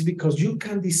is because you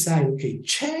can decide, okay,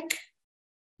 check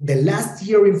the last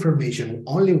year information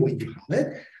only when you have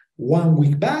it, 1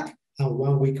 week back and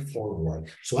 1 week forward.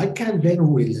 So I can then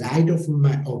rely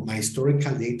on my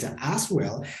historical data as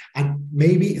well. And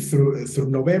maybe through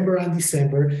November and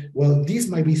December, well, this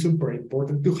might be super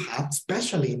important to have,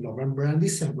 especially in November and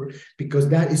December, because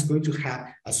that is going to have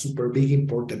a super big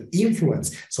important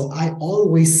influence. So I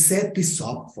always set this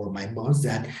up for my months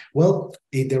that, well,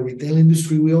 in the retail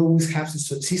industry, we always have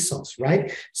seasons,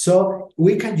 right? So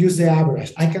we can use the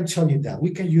average. I can tell you that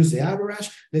we can use the average.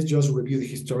 Let's just review the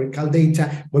historical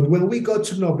data. But when we go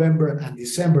to November and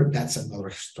December, that's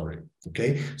another story,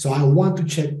 okay? So I want to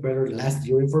check better last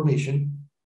year information.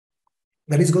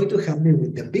 That is going to help me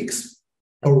with the peaks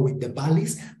or with the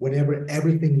valleys whenever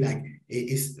everything like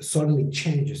is suddenly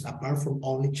changes, apart from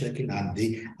only checking at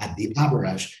the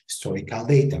average historical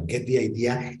data. Get the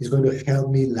idea? It's going to help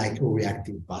me like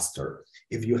reacting faster.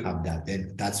 If you have that,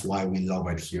 then that's why we love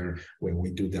it here when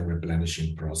we do the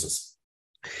replenishing process.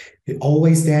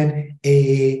 Always then,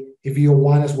 if you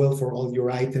want as well for all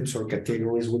your items or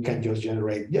categories, we can just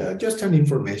generate just an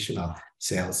informational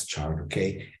sales chart,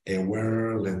 okay? And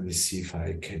let me see if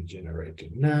I can generate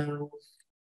it now.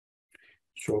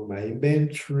 Show my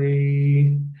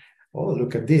inventory. Oh,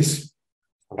 look at this.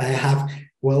 I have,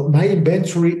 well, my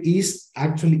inventory is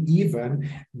actually even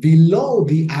below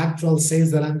the actual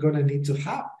sales that I'm going to need to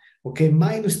have. Okay,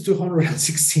 minus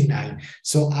 269.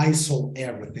 So I sold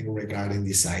everything regarding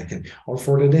this item. Or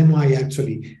for the demo, I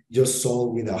actually just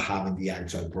sold without having the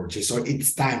actual purchase. So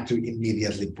it's time to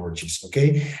immediately purchase,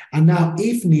 okay? And now,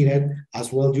 if needed,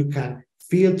 as well, you can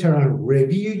filter and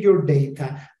review your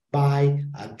data by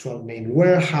actual main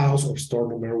warehouse or store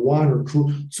number 1 or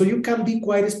 2. So you can be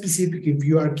quite specific if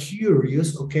you are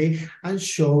curious, okay? And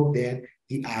show then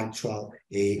the actual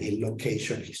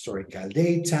location historical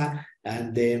data,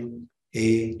 and then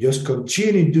just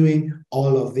continue doing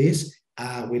all of this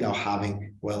without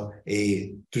having, well,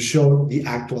 to show the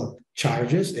actual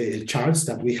charts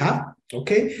that we have,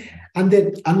 okay? And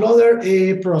then another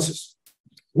process.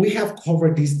 We have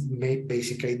covered this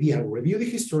basic idea, review the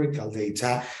historical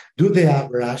data, do the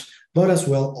average, but as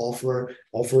well offer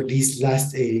this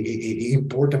last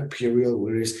important period,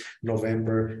 where is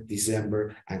November,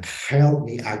 December, and help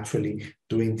me actually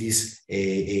doing this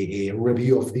a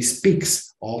review of these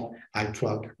peaks of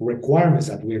actual requirements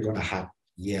that we're going to have.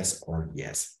 Yes or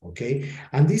yes, okay?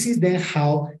 And this is then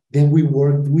how we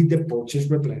work with the purchase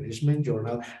replenishment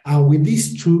journal and with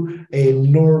these two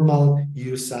normal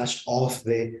usage of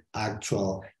the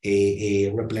actual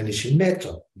replenishing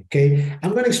method, okay?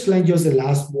 I'm going to explain just the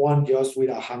last one just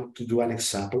without having to do an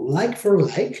example. Like for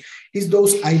like is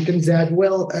those items that,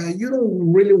 well, you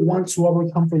don't really want to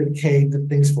overcomplicate the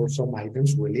things for some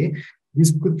items, really.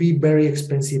 These could be very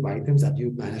expensive items that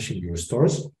you manage in your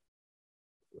stores.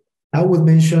 I would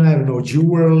mention, I don't know,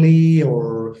 jewelry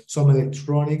or some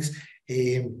electronics.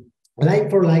 Like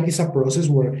for like is a process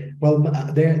where, well,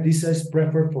 this is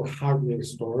preferred for hardware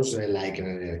stores,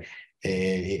 where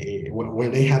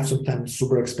they have sometimes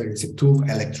super expensive tools,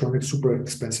 electronics, super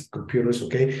expensive computers,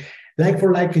 okay? Like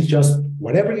for like is just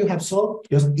whatever you have sold,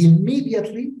 just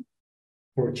immediately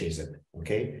purchase it,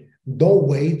 okay? Don't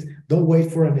wait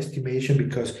for an estimation,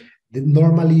 because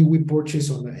normally we purchase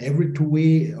on every 2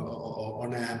 weeks,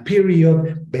 on a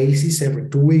period basis, every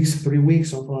 2 weeks, 3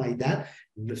 weeks, something like that.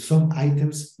 Some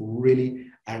items really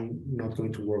are not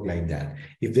going to work like that.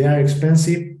 If they are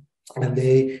expensive and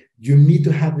you need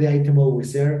to have the item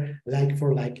always there, like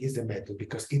for like is the method,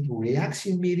 because it reacts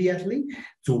immediately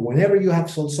to whenever you have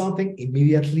sold something,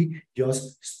 immediately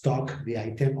just stock the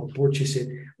item or purchase it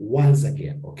once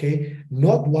again, okay?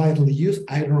 Not widely used.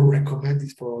 I don't recommend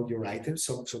this for all your items.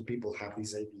 Some people have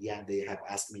this idea and they have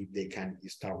asked me if they can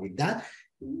start with that.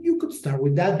 You could start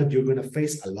with that, but you're going to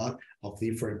face a lot of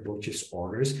different purchase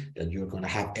orders that you're going to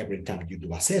have every time you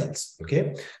do a sales,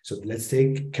 okay? So let's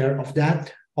take care of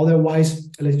that. Otherwise,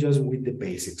 let's just with the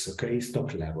basics, okay?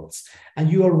 Stock levels. And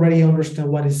you already understand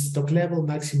what is stock level,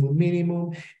 maximum,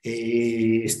 minimum,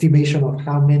 estimation of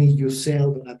how many you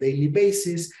sell on a daily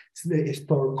basis, the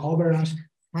store coverage,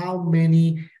 how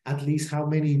many, at least how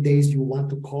many days you want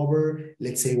to cover,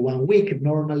 let's say 1 week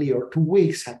normally or 2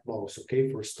 weeks at most, okay,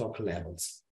 for stock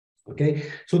levels. Okay,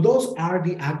 so those are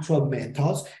the actual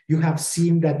methods. You have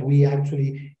seen that we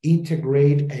actually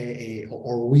integrate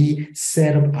or we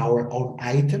set up our own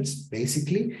items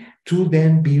basically to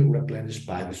then be replenished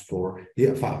by the store,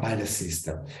 by the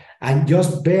system. And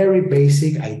just very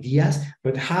basic ideas,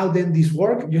 but how then this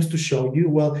work? Just to show you,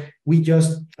 well, we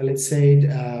just, let's say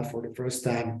for the first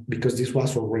time, because this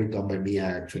was already done by me,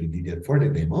 I actually did it for the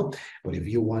demo. But if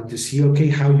you want to see, okay,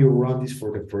 how you run this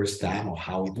for the first time or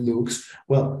how it looks,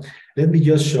 well, let me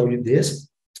just show you this.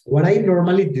 What I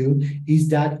normally do is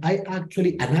that I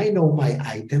actually, and I know my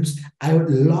items, I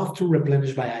would love to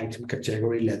replenish by item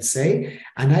category, let's say,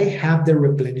 and I have the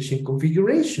replenishing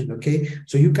configuration, okay?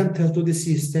 So you can tell to the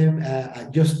system,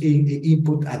 just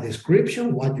input a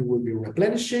description, what you will be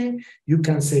replenishing. You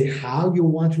can say how you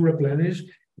want to replenish,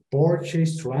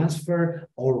 purchase, transfer,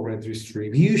 or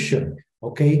redistribution.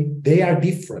 Okay, they are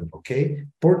different. Okay,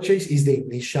 purchase is the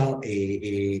initial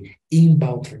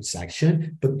inbound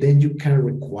transaction, but then you can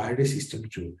require the system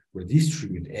to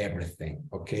redistribute everything.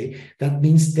 Okay, that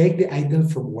means take the item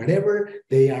from wherever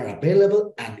they are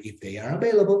available, and if they are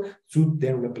available, to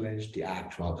then replenish the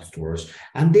actual stores.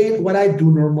 And then what I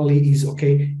do normally is,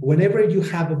 okay, whenever you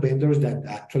have a vendors that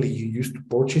actually you used to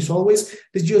purchase always,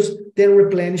 let's just then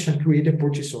replenish and create a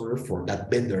purchase order for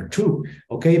that vendor too.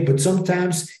 Okay, but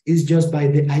sometimes it's just by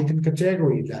the item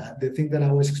category, the thing that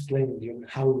I was explaining, you know,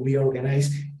 how we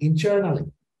organize internally.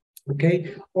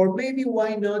 Okay, or maybe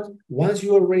why not, once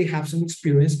you already have some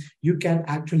experience, you can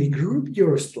actually group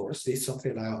your stores. This is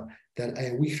something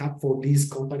that we have for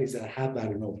these companies that have, I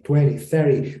don't know, 20,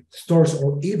 30 stores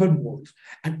or even more,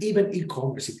 and even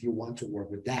e-commerce if you want to work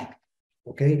with that.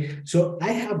 Okay, so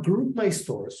I have grouped my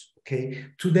stores, okay,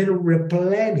 to then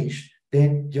replenish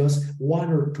then just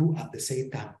 1 or 2 at the same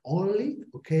time only,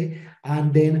 okay?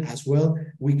 And then as well,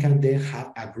 we can then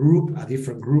have a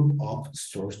different group of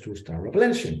stores to start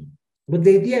replenishing. But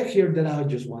the idea here that I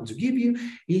just want to give you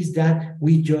is that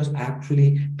we just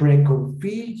actually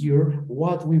pre-configure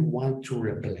what we want to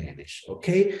replenish,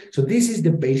 okay? So this is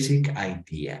the basic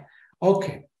idea.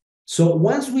 Okay, so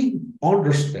once we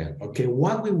understand, okay,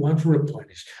 what we want to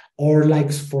replenish, or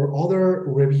like for other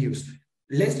reviews,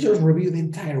 let's just review the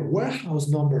entire warehouse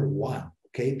number 1.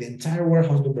 Okay, the entire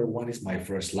warehouse number 1 is my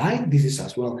first line. This is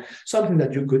as well something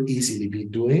that you could easily be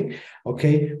doing.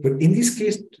 Okay, but in this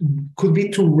case, could be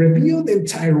to review the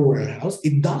entire warehouse.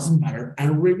 It doesn't matter,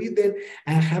 and review them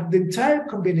and have the entire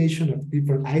combination of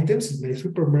different items in my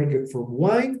supermarket, from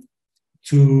wine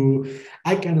to,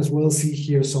 I can as well see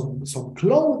here some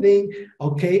clothing.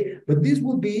 Okay, but this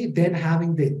would be then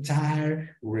having the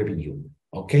entire review,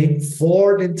 okay,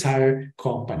 for the entire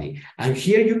company. And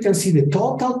here you can see the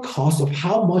total cost of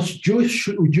how much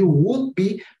you would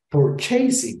be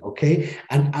purchasing, okay,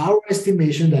 and our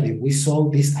estimation that if we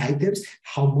sold these items,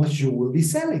 how much you will be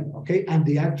selling, okay, and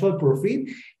the actual profit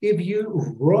if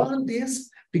you run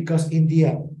this, because in the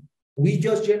end, we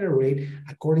just generate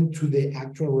according to the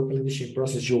actual replenishing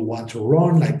process you want to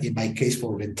run, like in my case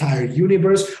for the entire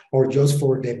universe or just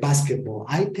for the basketball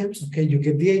items. Okay, you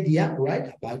get the idea,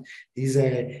 right, about this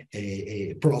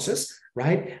process,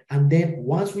 right? And then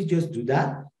once we just do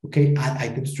that, okay, add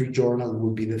items to journal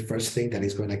will be the first thing that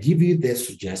is going to give you the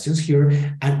suggestions here,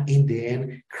 and in the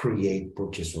end, create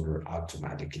purchase order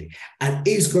automatically. And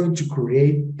it's going to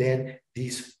create then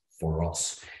this for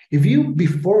us. If you,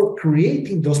 before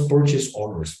creating those purchase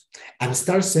orders and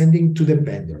start sending to the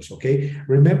vendors, okay,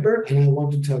 remember, and I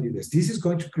want to tell you this is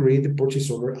going to create the purchase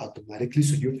order automatically,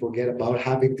 so you forget about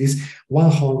having these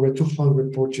 100,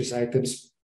 200 purchase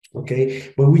items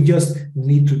Okay, but we just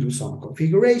need to do some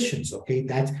configurations. Okay,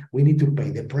 that we need to pay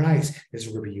the price. Let's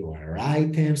review our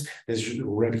items. Let's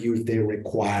review if they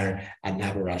require an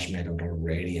average method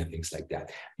already and things like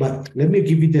that. But let me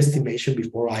give you the estimation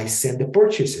before I send the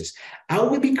purchases. I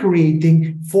will be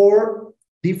creating 4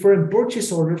 different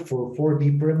purchase orders for 4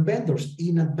 different vendors.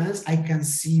 In advance, I can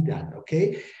see that.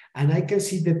 Okay, and I can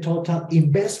see the total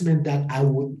investment that I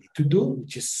would need to do,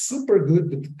 which is super good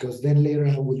because then later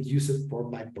I will use it for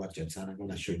my budgets, and I'm going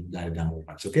to show you that in a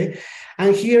moment, okay?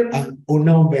 And here,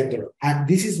 unknown vendor, and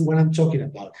this is what I'm talking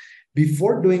about.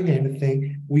 Before doing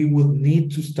anything, we would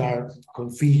need to start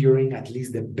configuring at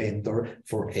least the vendor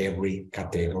for every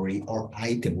category or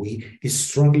item. We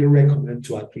strongly recommend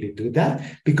to actually do that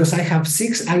because I have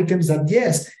 6 items that,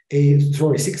 yes,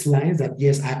 6 lines that,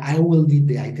 yes, I will need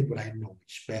the item, but I know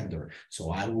which vendor.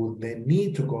 So I would then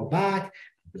need to go back,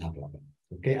 blah, blah, blah.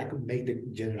 Okay, I could make the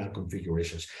general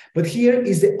configurations. But here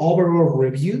is the overall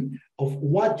review of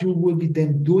what you will be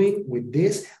then doing with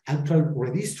this actual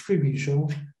redistribution,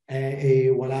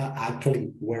 what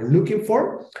actually we're looking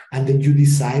for, and then you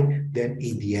decide then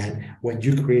in the end, when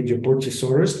you create your purchase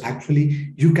orders,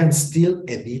 actually you can still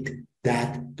edit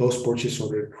those purchase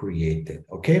orders created.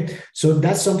 Okay, so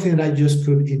that's something that I just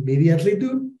could immediately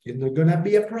do. It's not gonna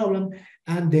be a problem,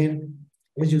 and then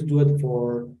let's just do it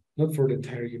for not for the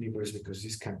entire universe because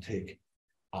this can take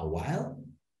a while.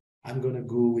 I'm gonna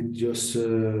go with just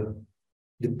the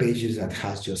pages that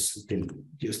has just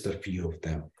a few of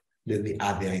them. Let me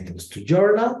add the items to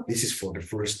journal. This is for the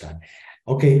first time.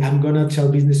 Okay, I'm going to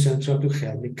tell Business Central to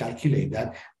help me calculate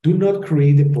that. Do not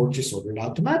create the purchase order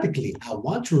automatically. I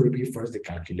want to review first the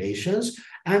calculations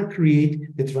and create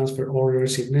the transfer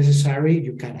orders if necessary.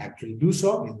 You can actually do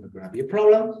so. It's not going to be a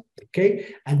problem.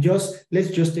 Okay, and let's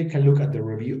just take a look at the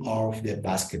review of the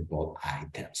basketball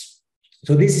items.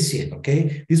 So this is it,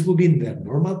 okay? This will be the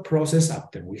normal process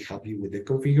after we help you with the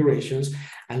configurations.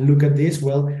 And look at this,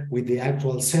 well, with the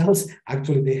actual cells,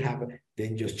 actually they have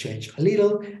then just change a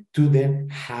little to then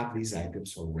have these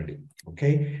items already,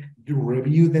 okay? You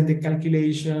review then the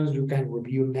calculations, you can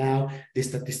review now the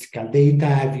statistical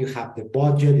data, if you have the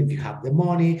budget, if you have the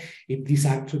money, if these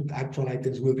actual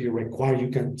items will be required, you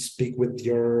can speak with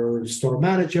your store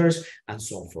managers and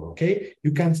so forth, okay?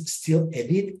 You can still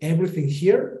edit everything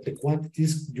here, the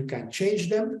quantities, you can change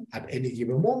them at any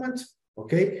given moment,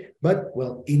 okay? But,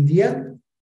 well, in the end,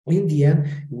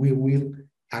 we will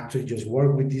actually just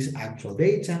work with this actual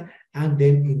data, and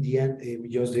then in the end, we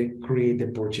just create the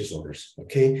purchase orders,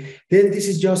 okay? Then this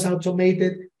is just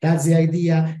automated. That's the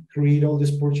idea. Create all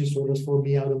these purchase orders for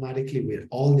me automatically with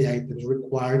all the items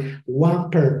required, 1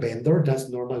 per vendor. That's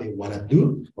normally what I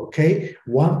do, okay?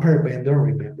 1 per vendor,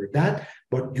 remember that.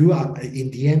 But you, in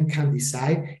the end, can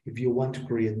decide if you want to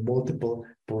create multiple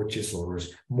purchase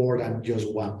orders, more than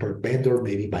just 1 per vendor,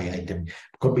 maybe by item,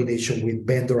 combination with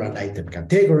vendor and item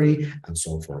category, and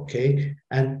so forth, okay?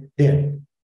 And then,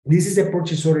 this is a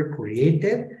purchase order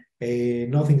created,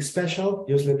 nothing special.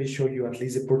 Just let me show you at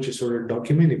least the purchase order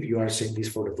document if you are seeing this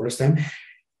for the first time.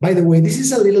 By the way, this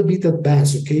is a little bit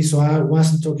advanced, okay? So I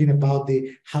wasn't talking about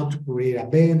how to create a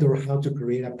vendor or how to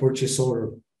create a purchase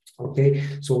order, okay?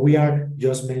 So we are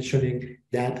just mentioning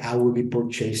that I will be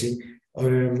purchasing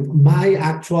my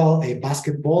actual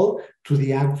basketball to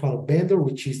the actual vendor,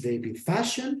 which is David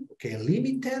Fashion, okay,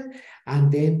 limited,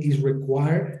 and then is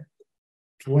required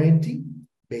 20.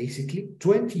 Basically,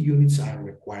 20 units are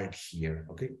required here,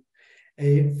 okay?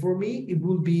 For me, it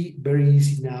will be very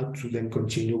easy now to then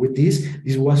continue with this.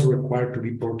 This was required to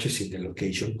be purchased in the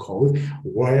location code,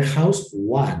 warehouse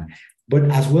 1.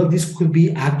 But as well, this could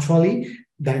be actually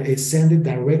send it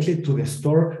directly to the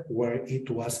store where it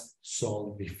was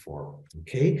sold before,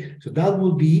 okay? So that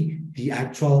will be the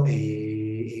actual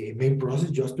main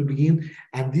process just to begin.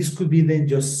 And this could be then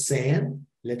just send.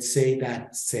 Let's say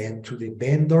that send to the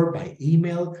vendor by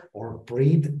email or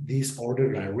print this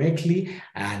order directly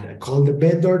and call the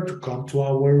vendor to come to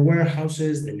our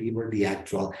warehouses, deliver the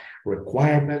actual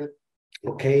requirement.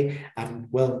 Okay,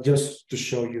 well, just to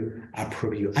show you a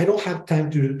preview. I don't have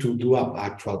time to do an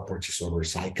actual purchase order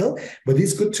cycle, but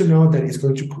it's good to know that it's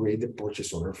going to create the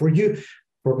purchase order for you.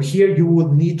 From here, you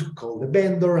would need to call the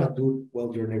vendor and do,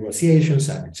 well, your negotiations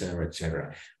and et cetera, et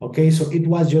cetera. Okay, so it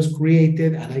was just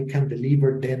created and I can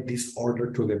deliver then this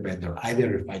order to the vendor,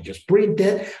 either if I just print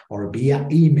it or via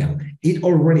email. It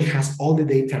already has all the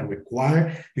data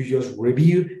required. You just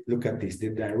review, look at this, the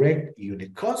direct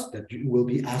unit cost that will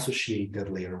be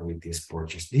associated later with this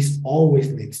purchase. This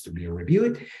always needs to be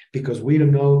reviewed because we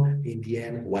don't know in the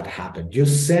end what happened.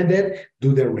 Just send it,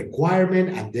 do the requirement,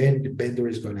 and then the vendor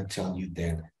is going to tell you then,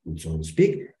 so to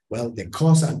speak, well, the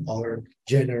cost and other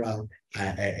general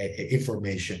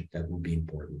information that will be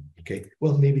important. Okay,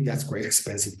 well, maybe that's quite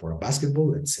expensive for a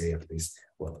basketball. Let's say at least,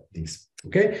 well, this.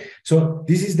 Okay, so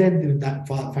this is then that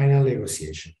final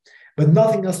negotiation. But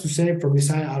nothing else to say from this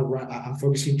side. I'm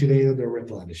focusing today on the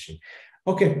replenishing.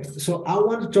 Okay, so I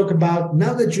want to talk about,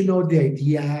 now that you know the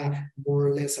idea, more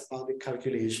or less about the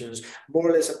calculations, more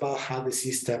or less about how the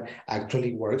system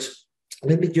actually works.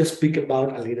 Let me just speak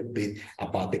about a little bit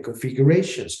about the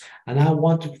configurations. And I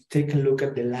want to take a look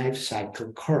at the life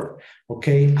cycle curve.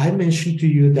 Okay, I mentioned to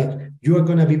you that you are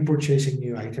going to be purchasing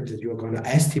new items that you are going to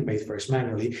estimate first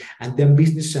manually, and then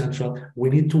Business Central, we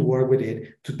need to work with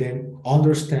it to then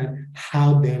understand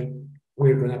how then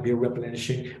we're going to be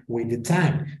replenishing with the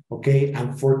time. Okay,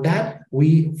 and for that,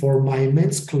 for my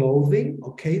men's clothing,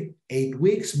 okay, 8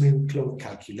 weeks men's clothes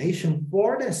calculation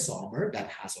for the summer that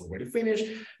has already finished.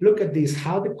 Look at this,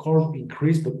 how the curve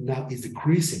increased, but now is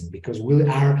decreasing because we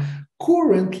are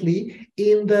currently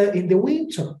in the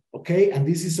winter. Okay, and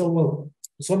this is so well,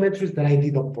 some metrics that I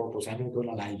did on purpose. I'm not going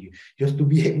to lie you, just to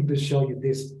be able to show you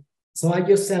this. So I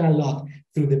just sell a lot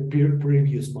through the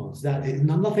previous months. That is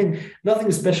nothing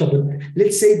special, but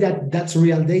let's say that that's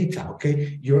real data.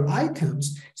 Okay, your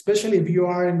items, especially if you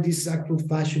are in this actual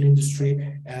fashion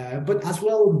industry, but as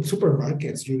well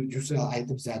supermarkets, you sell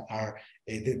items that are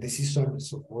the season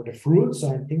for the fruits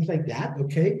and things like that.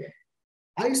 Okay,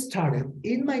 I started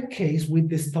in my case with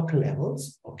the stock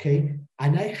levels. Okay,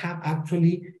 and I have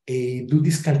actually do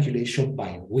this calculation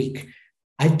by week.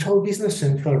 I told Business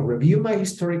Central, review my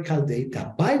historical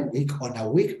data by week on a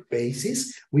weekly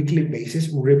basis,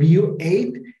 review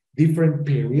 8 different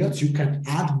periods. You can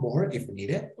add more if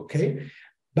needed, okay?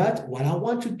 But what I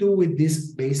want to do with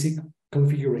this basic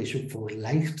configuration for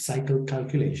life cycle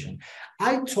calculation,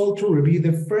 I told to review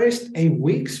the first 8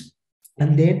 weeks,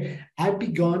 and then I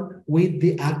began with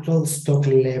the actual stock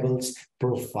levels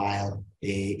profile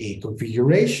a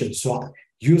configuration. So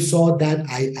you saw that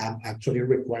I am actually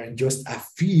requiring just a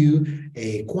few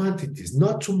quantities,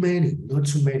 not too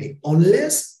many,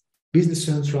 unless Business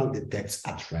Central detects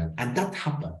a trend. And that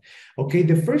happened. Okay,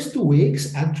 the first 2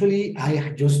 weeks, actually,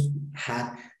 I just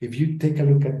had, if you take a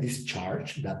look at this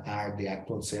chart that are the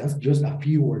actual sales, just a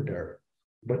few were there.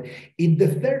 But in the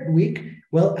 3rd week,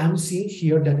 well, I'm seeing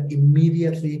here that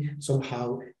immediately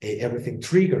somehow everything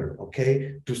triggered,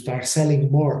 okay, to start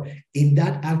selling more. In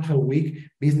that actual week,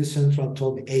 Business Central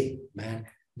told me, hey, man,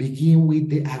 begin with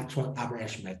the actual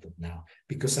average method now,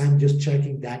 because I'm just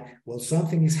checking that, well,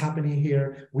 something is happening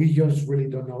here. We just really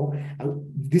don't know.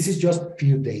 This is just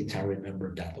few data,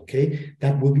 remember that, okay?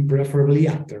 That will be preferably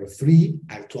after 3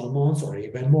 actual months or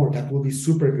even more. That will be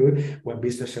super good when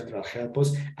Business Central help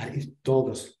us and it told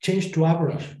us, change to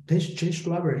average,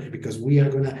 because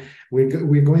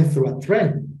we're going through a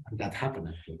trend, and that happened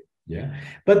actually. Yeah,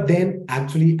 but then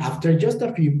actually after just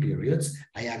a few periods,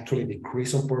 I actually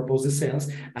decrease on purpose the sales,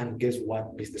 and guess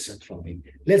what Business Central did?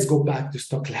 Let's go back to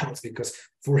stock levels, because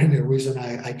for any reason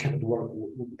I cannot work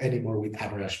anymore with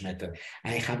average method.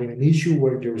 I having an issue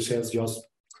where your sales just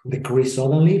decrease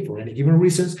suddenly for any given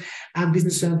reasons, and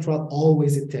Business Central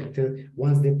always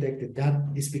once detected that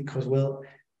is because, well,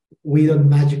 we don't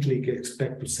magically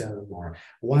expect to sell more.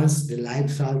 Once the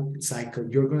life cycle,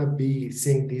 you're going to be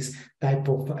seeing this type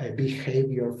of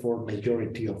behavior for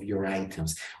majority of your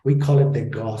items. We call it the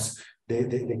Gauss,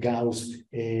 the Gauss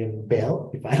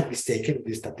bell, if I'm not mistaken,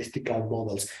 the statistical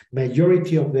models.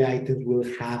 Majority of the items will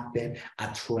have then a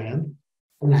trend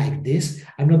like this.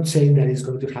 I'm not saying that it's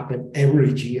going to happen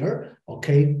every year,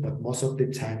 okay, but most of the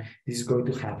time this is going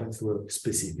to happen through a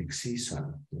specific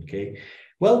season, okay.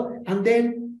 Well, and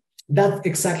then that's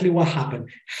exactly what happened.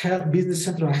 Business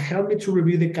Central helped me to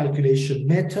review the calculation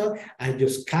method. I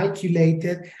just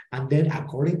calculated, and then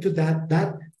according to that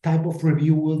type of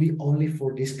review will be only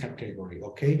for this category,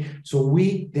 okay? So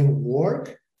we then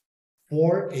work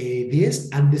for this,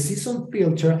 and the season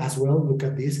filter as well, look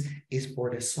at this, is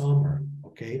for the summer,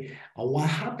 okay? And what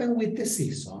happened with the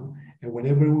season, and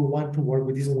whenever we want to work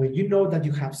with this, when you know that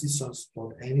you have seasons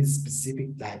for any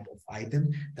specific type of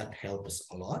item, that helps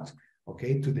a lot,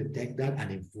 okay, to detect that,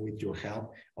 and if with your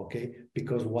help, okay,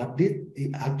 because what it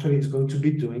actually is going to be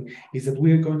doing is that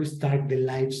we're going to start the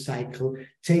life cycle,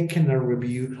 taking a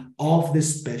review of the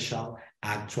special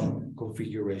actual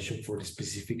configuration for the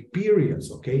specific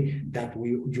periods, okay, that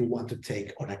you want to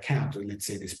take on account. So let's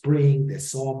say the spring, the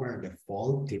summer, the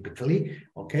fall, typically,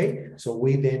 okay. So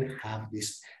we then have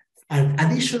this an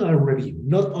additional review,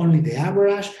 not only the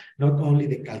average, not only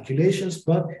the calculations,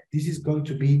 but this is going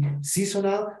to be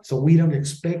seasonal. So we don't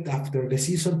expect after the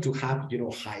season to have,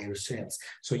 higher sales.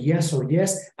 So yes or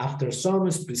yes, after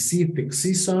some specific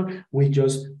season, we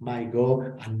just might go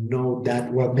and know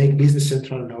that, well, make Business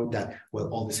Central know that, well,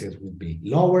 all the sales will be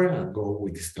lower and go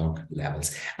with the stock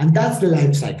levels. And that's the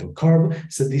life cycle curve.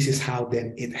 So this is how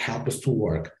then it helps us to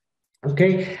work.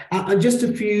 Okay, and just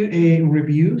a few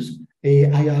reviews.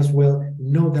 I as well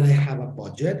know that I have a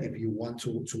budget if you want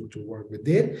to work with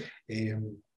it.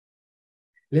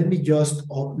 Let me just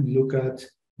look at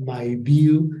my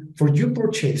view for you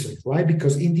purchasers, right?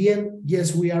 Because in the end,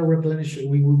 yes, we are replenishing,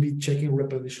 we will be checking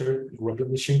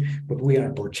replenishing, but we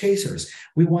are purchasers.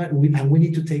 We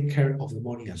need to take care of the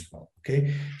money as well.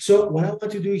 Okay. So what I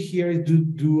want to do here is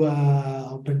do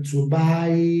open to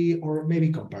buy or maybe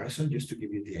comparison, just to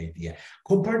give you the idea.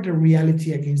 Compare the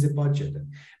reality against the budget.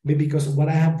 Because what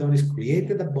I have done is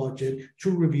created a budget to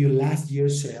review last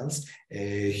year's sales.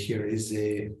 Here is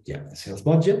the sales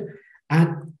budget.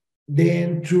 And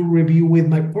then to review with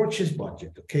my purchase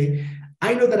budget, okay?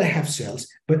 I know that I have sales,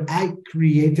 but I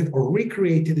created or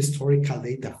recreated historical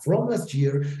data from last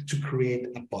year to create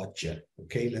a budget,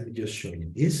 okay? Let me just show you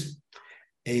this.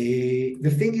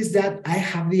 The thing is that I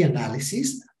have the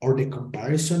analysis or the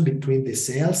comparison between the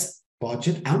sales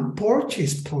budget and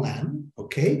purchase plan,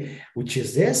 okay, which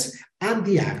is this, and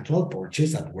the actual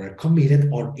purchase that were committed,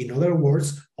 or in other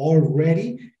words,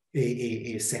 already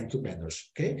sent to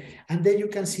vendors, okay? And then you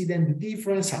can see then the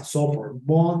difference and so forth,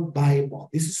 month by month.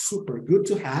 This is super good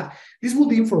to have. This will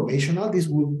be informational. This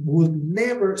will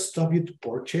never stop you to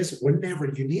purchase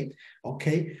whenever you need,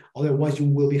 okay? Otherwise, you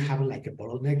will be having like a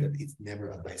bottleneck that is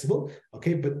never advisable,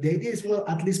 okay? But the idea is, well,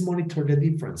 at least monitor the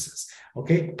differences,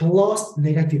 okay? Plus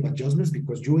negative adjustments,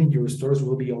 because you in your stores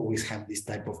will be always have this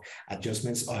type of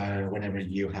adjustments whenever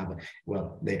you have,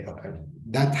 well,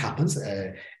 that happens.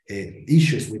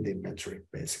 Issues with the inventory,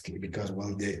 basically, because,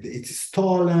 well, it's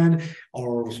stolen,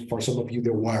 or for some of you,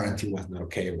 the warranty was not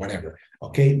okay, whatever,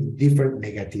 okay? Different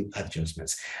negative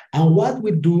adjustments. And what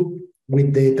we do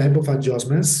with the type of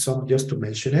adjustments, some just to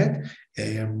mention it,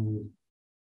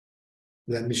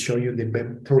 let me show you the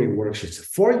inventory worksheets.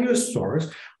 For your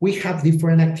stores, we have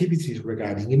different activities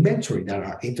regarding inventory that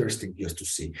are interesting just to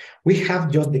see. We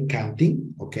have just the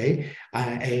counting, okay?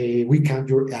 We count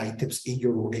your items in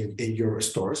your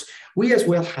stores. We as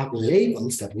well have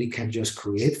labels that we can just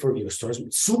create for your stores.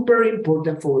 Super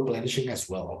important for replenishing as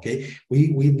well, okay? We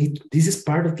need, this is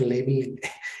part of the labeling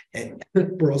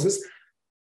process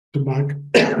to mark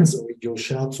sorry, your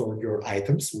shelves or your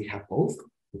items. We have both.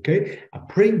 Okay, I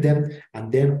print them, and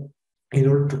then in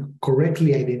order to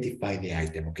correctly identify the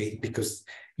item, okay, because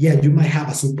yeah, you might have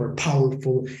a super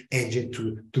powerful engine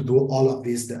to do all of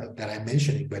this that I'm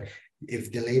mentioning, but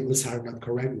if the labels are not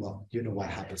correct, well, you know what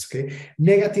happens, okay?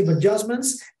 Negative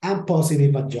adjustments and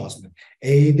positive adjustment.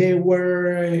 They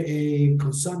were a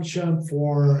consumption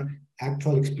for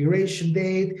actual expiration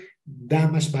date,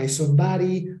 damaged by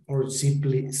somebody, or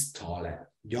simply stolen.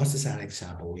 Just as an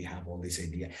example, we have all this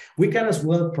idea. We can as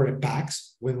well prep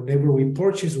packs whenever we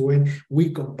purchase, when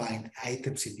we combine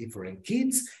items in different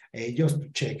kits, just to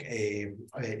check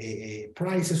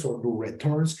prices or do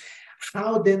returns.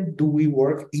 How then do we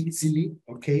work easily?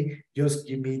 Okay, just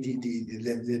give me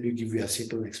let me give you a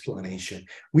simple explanation.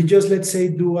 We just, let's say,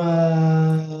 do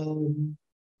a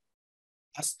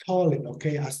stolen,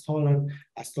 okay, a stolen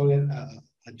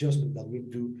adjustment that we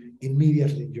do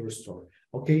immediately in your store.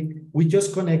 Okay, we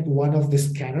just connect one of the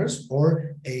scanners,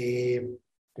 or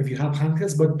if you have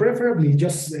handhelds, but preferably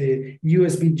just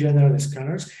USB general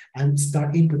scanners, and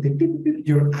start inputting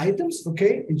your items.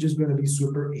 Okay, it's just going to be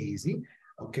super easy.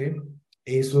 Okay,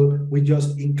 so we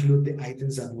just include the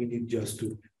items that we need just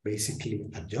to basically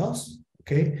adjust.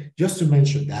 Okay, just to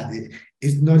mention that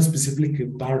it's not specifically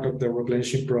part of the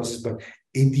replenishing process, but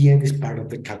in the end, it's part of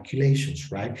the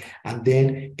calculations, right? And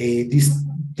then this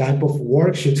type of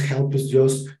worksheets help us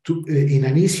just to, in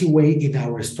an easy way in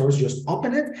our stores, just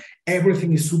open it.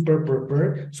 Everything is super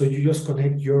prepared. So you just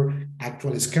connect your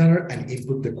actual scanner and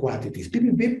input the quantities, beep,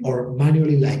 beep, beep, or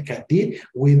manually like I did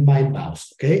with my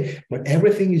mouse, okay? But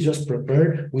everything is just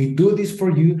prepared. We do this for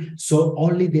you, so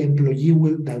only the employee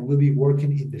that will be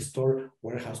working in the store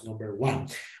warehouse number 1.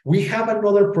 We have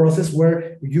another process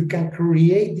where you can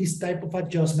create this type of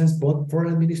adjustments, but for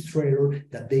an administrator,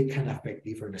 that they can affect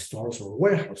different stores or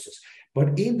warehouses.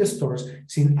 But in the stores,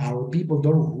 since our people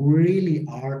don't really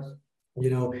are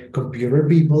computer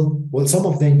people. Well, some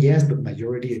of them, yes, but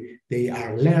majority, they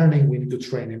are learning. We need to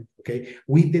train them. Okay.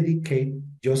 We dedicate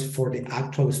just for the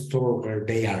actual store where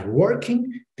they are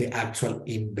working, the actual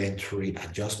inventory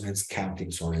adjustments,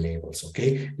 countings, or labels.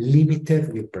 Okay.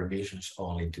 Limited with permissions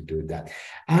only to do that.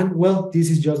 And well, this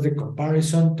is just the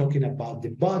comparison talking about the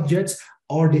budgets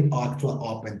or the actual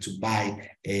open to buy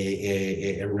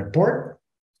a report.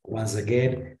 Once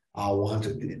again, I want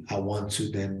to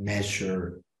then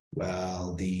measure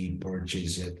well the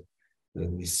purchase it.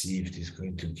 Let me see if it's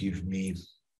going to give me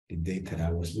the data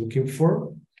I was looking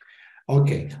for.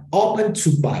 Okay, open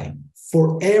to buy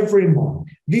for every month.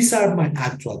 These are my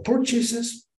actual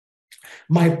purchases,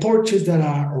 my purchases that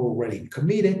are already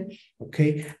committed,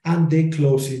 okay, and the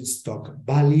closing stock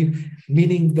value,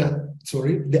 meaning that,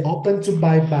 sorry, the open to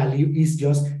buy value is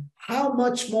just how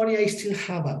much money I still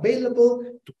have available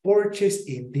to purchase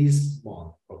in this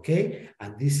month, okay?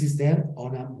 And this is then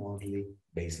on a monthly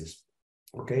basis.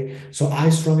 Okay, so I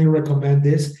strongly recommend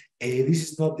this.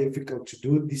 This is not difficult to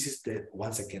do. This is the,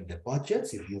 once again, the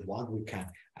budgets. If you want, we can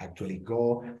actually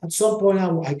go at some point.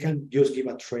 I can just give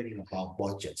a training about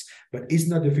budgets, but it's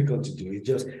not difficult to do. It's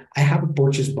just I have a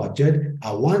purchase budget.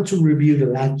 I want to review the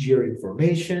last year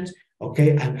information,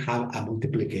 okay, and have a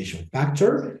multiplication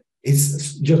factor.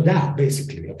 It's just that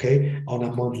basically, okay, on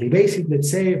a monthly basis,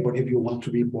 let's say. But if you want to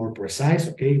be more precise,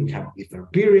 okay, we have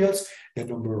different periods. The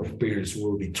number of periods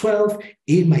will be 12.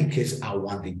 In my case, I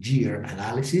want the year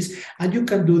analysis. And you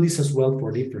can do this as well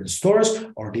for different stores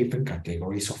or different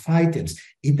categories of items.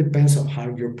 It depends on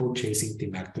how your purchasing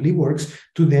team actually works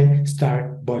to then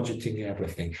start budgeting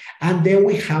everything. And then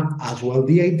we have as well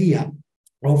the idea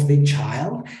of the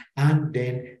child and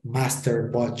then master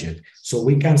budget. So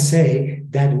we can say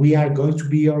that we are going to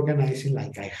be organizing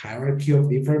like a hierarchy of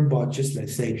different budgets.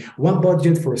 Let's say one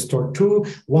budget for store 2,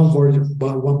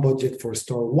 one budget for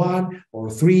store 1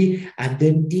 or 3, and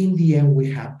then in the end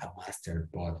we have a master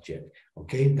budget.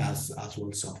 Okay, that's as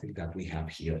well something that we have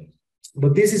here.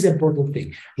 But this is an important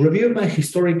thing. Review my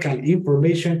historical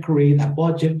information, create a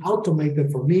budget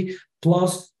automated for me,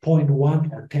 plus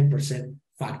 0.1 or 10%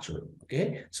 factor.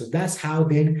 Okay, so that's how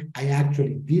then I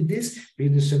actually did this.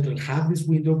 Business Central have this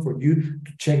window for you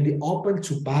to check the open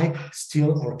to buy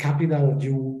still or capital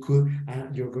you could,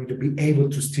 and you're going to be able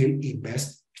to still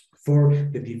invest for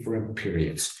the different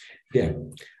periods. Yeah.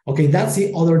 Okay, that's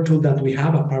the other tool that we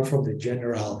have apart from the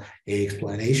general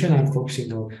explanation. I'm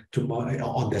focusing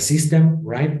on the system,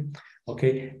 right?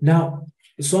 Okay, now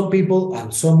some people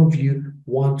and some of you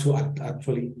want to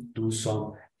actually do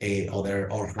some other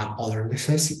or have other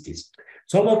necessities.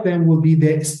 Some of them will be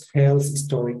the sales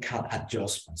historical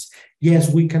adjustments.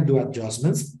 Yes, we can do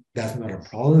adjustments. That's not a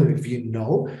problem if you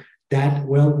know that,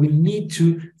 well, we need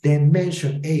to then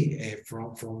mention,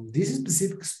 from this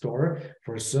specific store,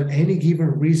 for any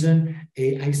given reason,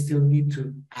 I still need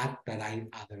to add that I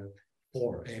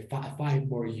added 5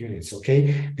 more units,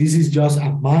 okay? This is just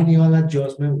a manual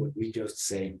adjustment when we just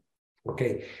say,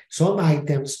 okay, some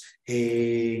items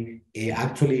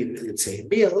actually, let's say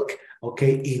milk,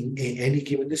 okay, in any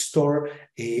given store,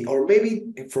 or maybe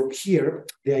from here,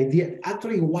 the idea,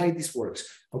 actually why this works.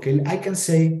 Okay, I can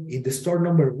say in the store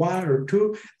number 1 or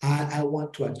 2, I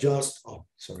want to adjust, oh,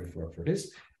 sorry for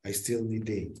this, I still need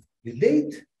the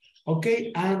date.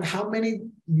 Okay, and how many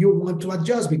you want to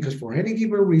adjust, because for any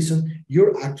given reason,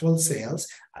 your actual sales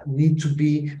need to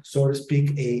be, so to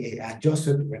speak,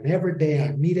 adjusted whenever they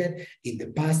are needed in the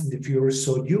past, in the future,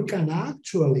 so you can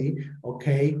actually,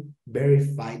 okay,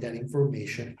 verify that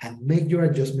information and make your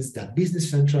adjustments that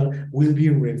Business Central will be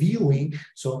reviewing,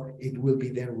 so it will be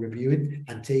then reviewed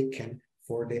and taken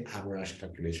for the average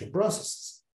calculation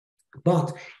processes.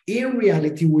 But in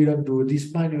reality, we don't do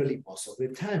this manually most of the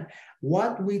time.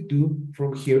 What we do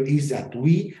from here is that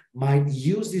we might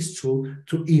use this tool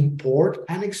to import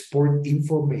and export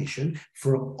information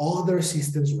from other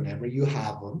systems whenever you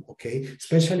have them, okay?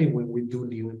 Especially when we do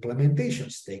new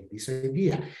implementations. Take this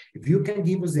idea. If you can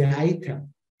give us the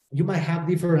item, you might have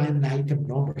different item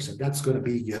numbers, and that's going to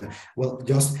be, well,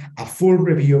 just a full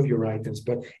review of your items.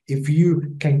 But if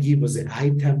you can give us an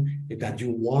item that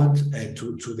you want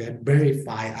to then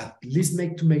verify, at least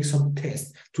make some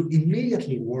tests to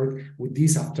immediately work with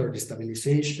this after the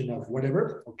stabilization of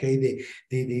whatever, okay,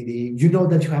 you know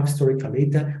that you have historical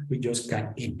data, we just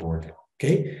can import it,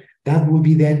 okay? That will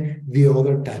be then the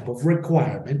other type of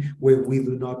requirement where we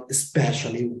do not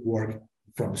especially work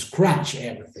from scratch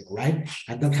everything, right?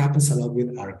 And that happens a lot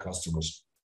with our customers.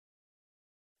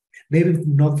 Maybe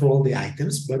not for all the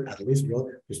items, but at least we'll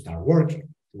start working,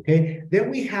 okay? Then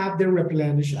we have the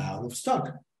replenish out of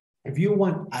stock. If you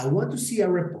want, I want to see a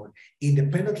report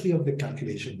independently of the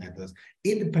calculation methods,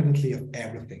 independently of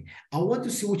everything. I want to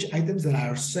see which items that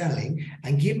are selling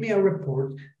and give me a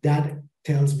report that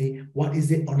tells me what is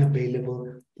the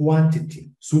unavailable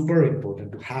quantity. Super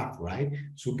important to have, right?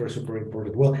 Super, super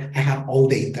important. Well, I have all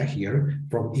data here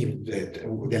from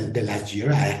the last year.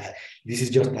 This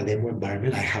is just a demo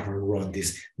environment. I haven't run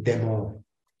this demo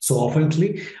so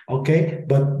oftenly, okay?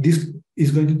 But this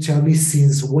is going to tell me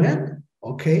since when,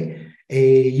 okay?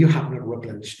 You have not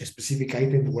replenished a specific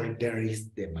item where there is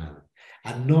demand,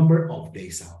 a number of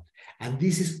days out. And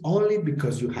this is only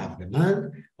because you have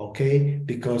demand, okay?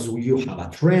 Because you have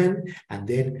a trend, and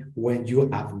then when you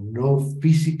have no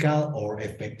physical or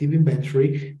effective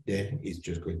inventory, then it's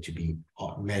just going to be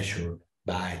measured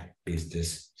by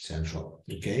Business Central,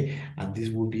 okay? And this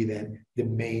will be then the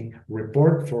main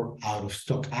report for out of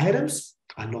stock items,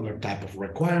 another type of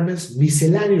requirements,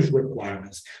 miscellaneous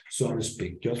requirements, so to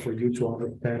speak, just for you to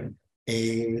understand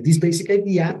this basic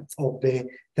idea of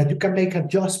that you can make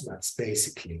adjustments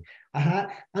basically.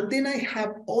 And then I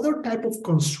have other type of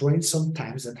constraints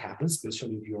sometimes that happen,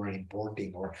 especially if you are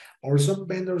importing or some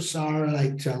vendors are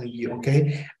like telling you,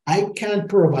 okay, I can't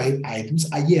provide items.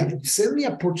 Yeah, send me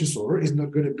a purchase order, it's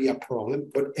not going to be a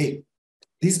problem, but hey,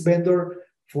 this vendor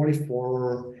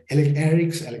 44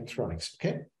 Eric's Electronics,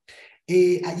 okay?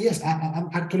 Yes, I'm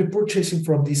actually purchasing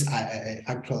from this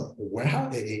actual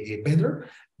warehouse, a vendor,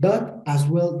 but as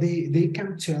well, they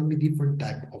can tell me different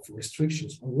type of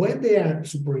restrictions. When they are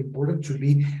super important to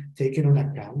be taken on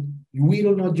account, we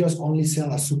do not just only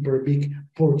sell a super big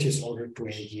purchase order to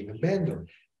any given vendor.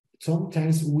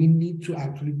 Sometimes we need to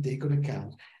actually take on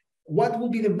account what will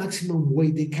be the maximum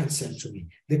weight they can send to me,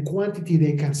 the quantity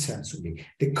they can send to me,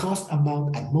 the cost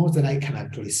amount at most that I can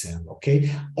actually send, okay?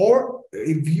 Or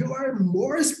if you are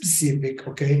more specific,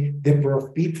 okay, the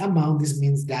profit amount, this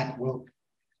means that, well,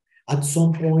 at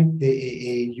some point,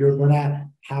 you're gonna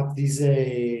have this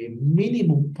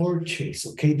minimum purchase,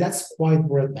 okay? That's quite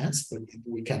more advanced, but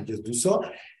we can just do so.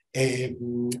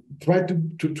 Try to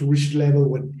reach level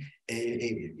when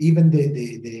even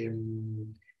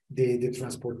the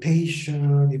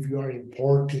transportation, if you are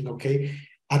importing, okay,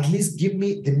 at least give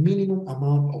me the minimum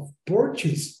amount of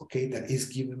purchase, okay, that is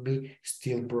giving me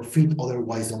still profit,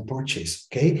 otherwise don't purchase,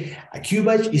 okay? A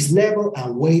cubage is level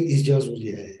and weight is just,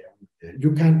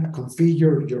 you can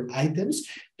configure your items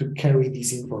to carry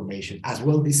this information. As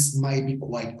well, this might be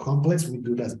quite complex, we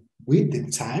do that with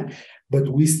the time, but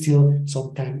we still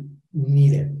sometimes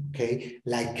need it, okay?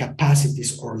 Like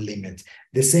capacities or limits.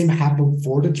 The same happens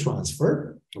for the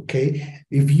transfer, okay?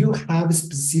 If you have a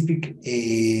specific,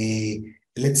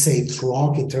 let's say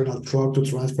internal truck to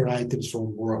transfer items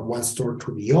from one store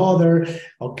to the other,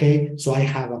 okay? So I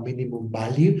have a minimum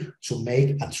value to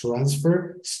make a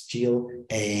transfer still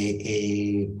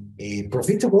a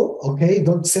profitable, okay?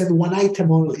 Don't send one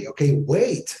item only, okay?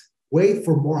 Wait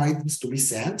for more items to be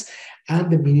sent, and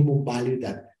the minimum value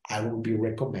that I will be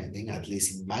recommending, at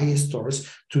least in my stores,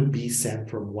 to be sent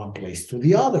from one place to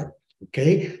the other,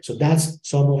 okay? So that's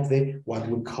some of the, what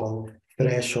we call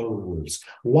threshold rules.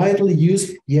 Widely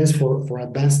used, yes, for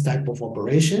advanced type of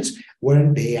operations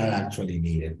where they are actually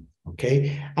needed,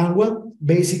 okay? And well,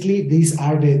 basically, these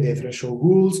are the threshold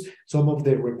rules, some of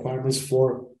the requirements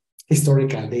for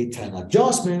historical data and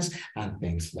adjustments and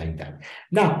things like that.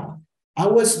 Now, I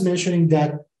was mentioning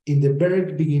that in the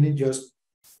very beginning,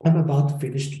 I'm about to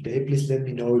finish today. Please let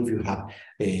me know if you have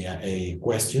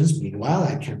questions. Meanwhile,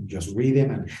 I can just read them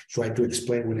and try to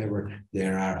explain whenever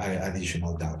there are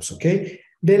additional doubts, okay?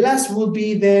 The last will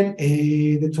be then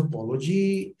the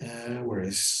topology, where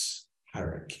is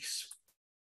hierarchies.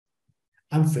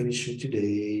 I'm finishing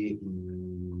today,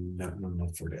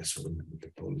 not for this, so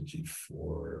topology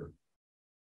for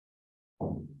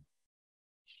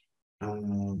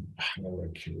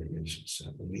hierarchy relations,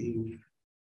 I believe.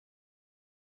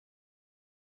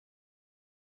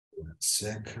 One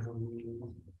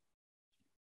second.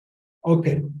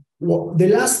 Okay. Well, the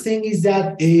last thing is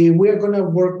that we are going to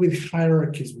work with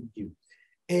hierarchies with you.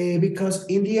 Because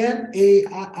in the end,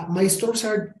 my stores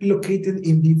are located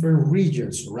in different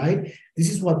regions, right? This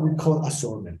is what we call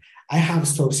assortment. I have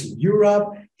stores in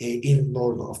Europe, in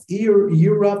north of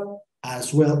Europe,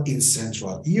 as well in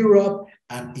Central Europe,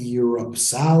 and Europe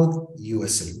South,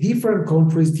 USA. Different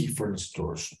countries, different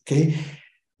stores, okay?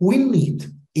 We need,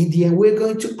 in the end, we're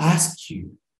going to ask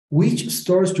you which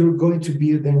stores you're going to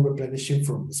be then replenishing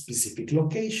from specific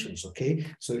locations, okay?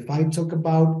 So if I talk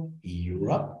about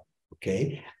Europe,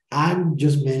 okay, I'm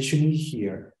just mentioning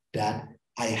here that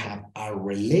I have a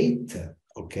related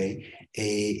okay,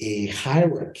 a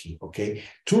hierarchy, okay,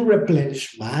 to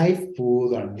replenish my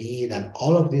food or need and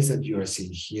all of this that you are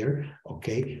seeing here,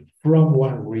 okay, from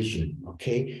one region,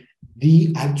 okay.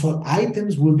 The actual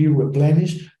items will be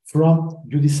replenished from,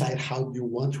 you decide how you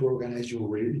want to organize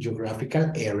your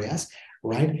geographical areas,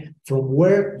 right? From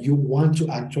where you want to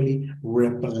actually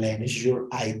replenish your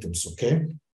items, okay?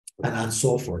 And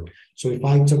so forth. So if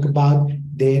I talk about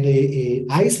then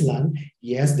Iceland,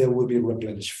 yes, they will be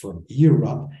replenished from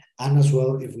Europe. And as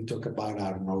well, if we talk about,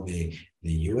 I don't know, the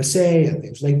USA and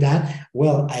things like that,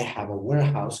 well, I have a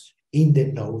warehouse in the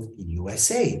North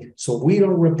USA. So we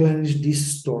don't replenish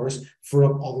these stores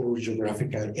from other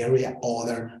geographical area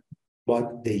other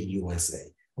but the USA.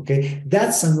 Okay,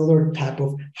 that's another type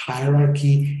of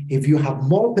hierarchy. If you have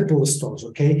multiple stores,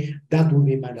 okay, that will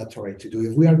be mandatory to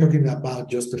do. If we are talking about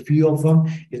just a few of them,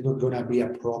 it's not going to be a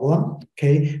problem,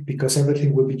 okay, because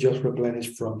everything will be just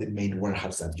replenished from the main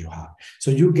warehouse that you have.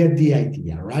 So you get the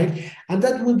idea, right? And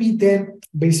that will be then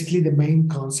basically the main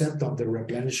concept of the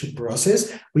replenishing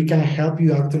process. We can help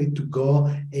you actually to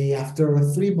go after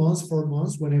 3 months, 4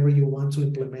 months, whenever you want to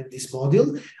implement this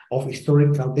module of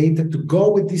historical data, to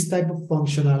go with this type of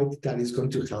functionality that is going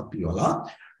to help you a lot,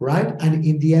 right? And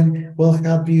in the end, will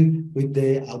help you with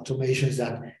the automations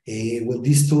that with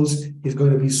these tools is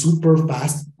going to be super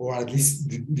fast, or at least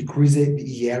decrease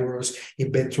the errors,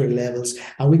 inventory levels.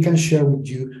 And we can share with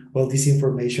you all this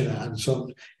information and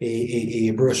some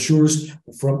brochures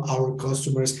from our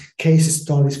customers, case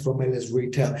studies from LS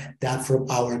Retail, that from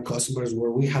our customers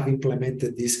where we have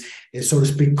implemented this, so to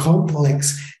speak,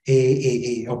 complex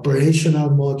operational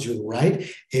module, right?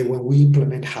 When we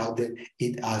implement how then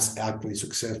it is actually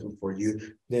successful for you,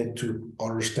 then to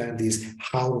understand this,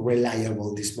 how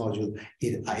reliable this module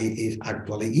it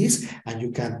actually is, and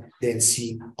you can then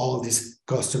see all these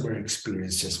customer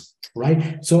experiences,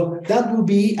 right? So that will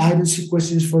be, I don't see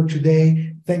questions for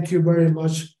today. Thank you very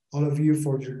much, all of you,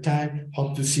 for your time.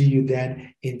 Hope to see you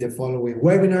then in the following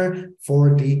webinar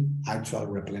for the actual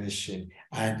replenishing,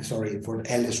 and sorry, for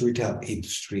the LS Retail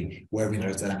Industry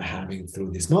webinars that I'm having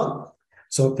through this month.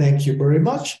 So thank you very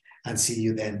much, and see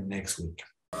you then next week.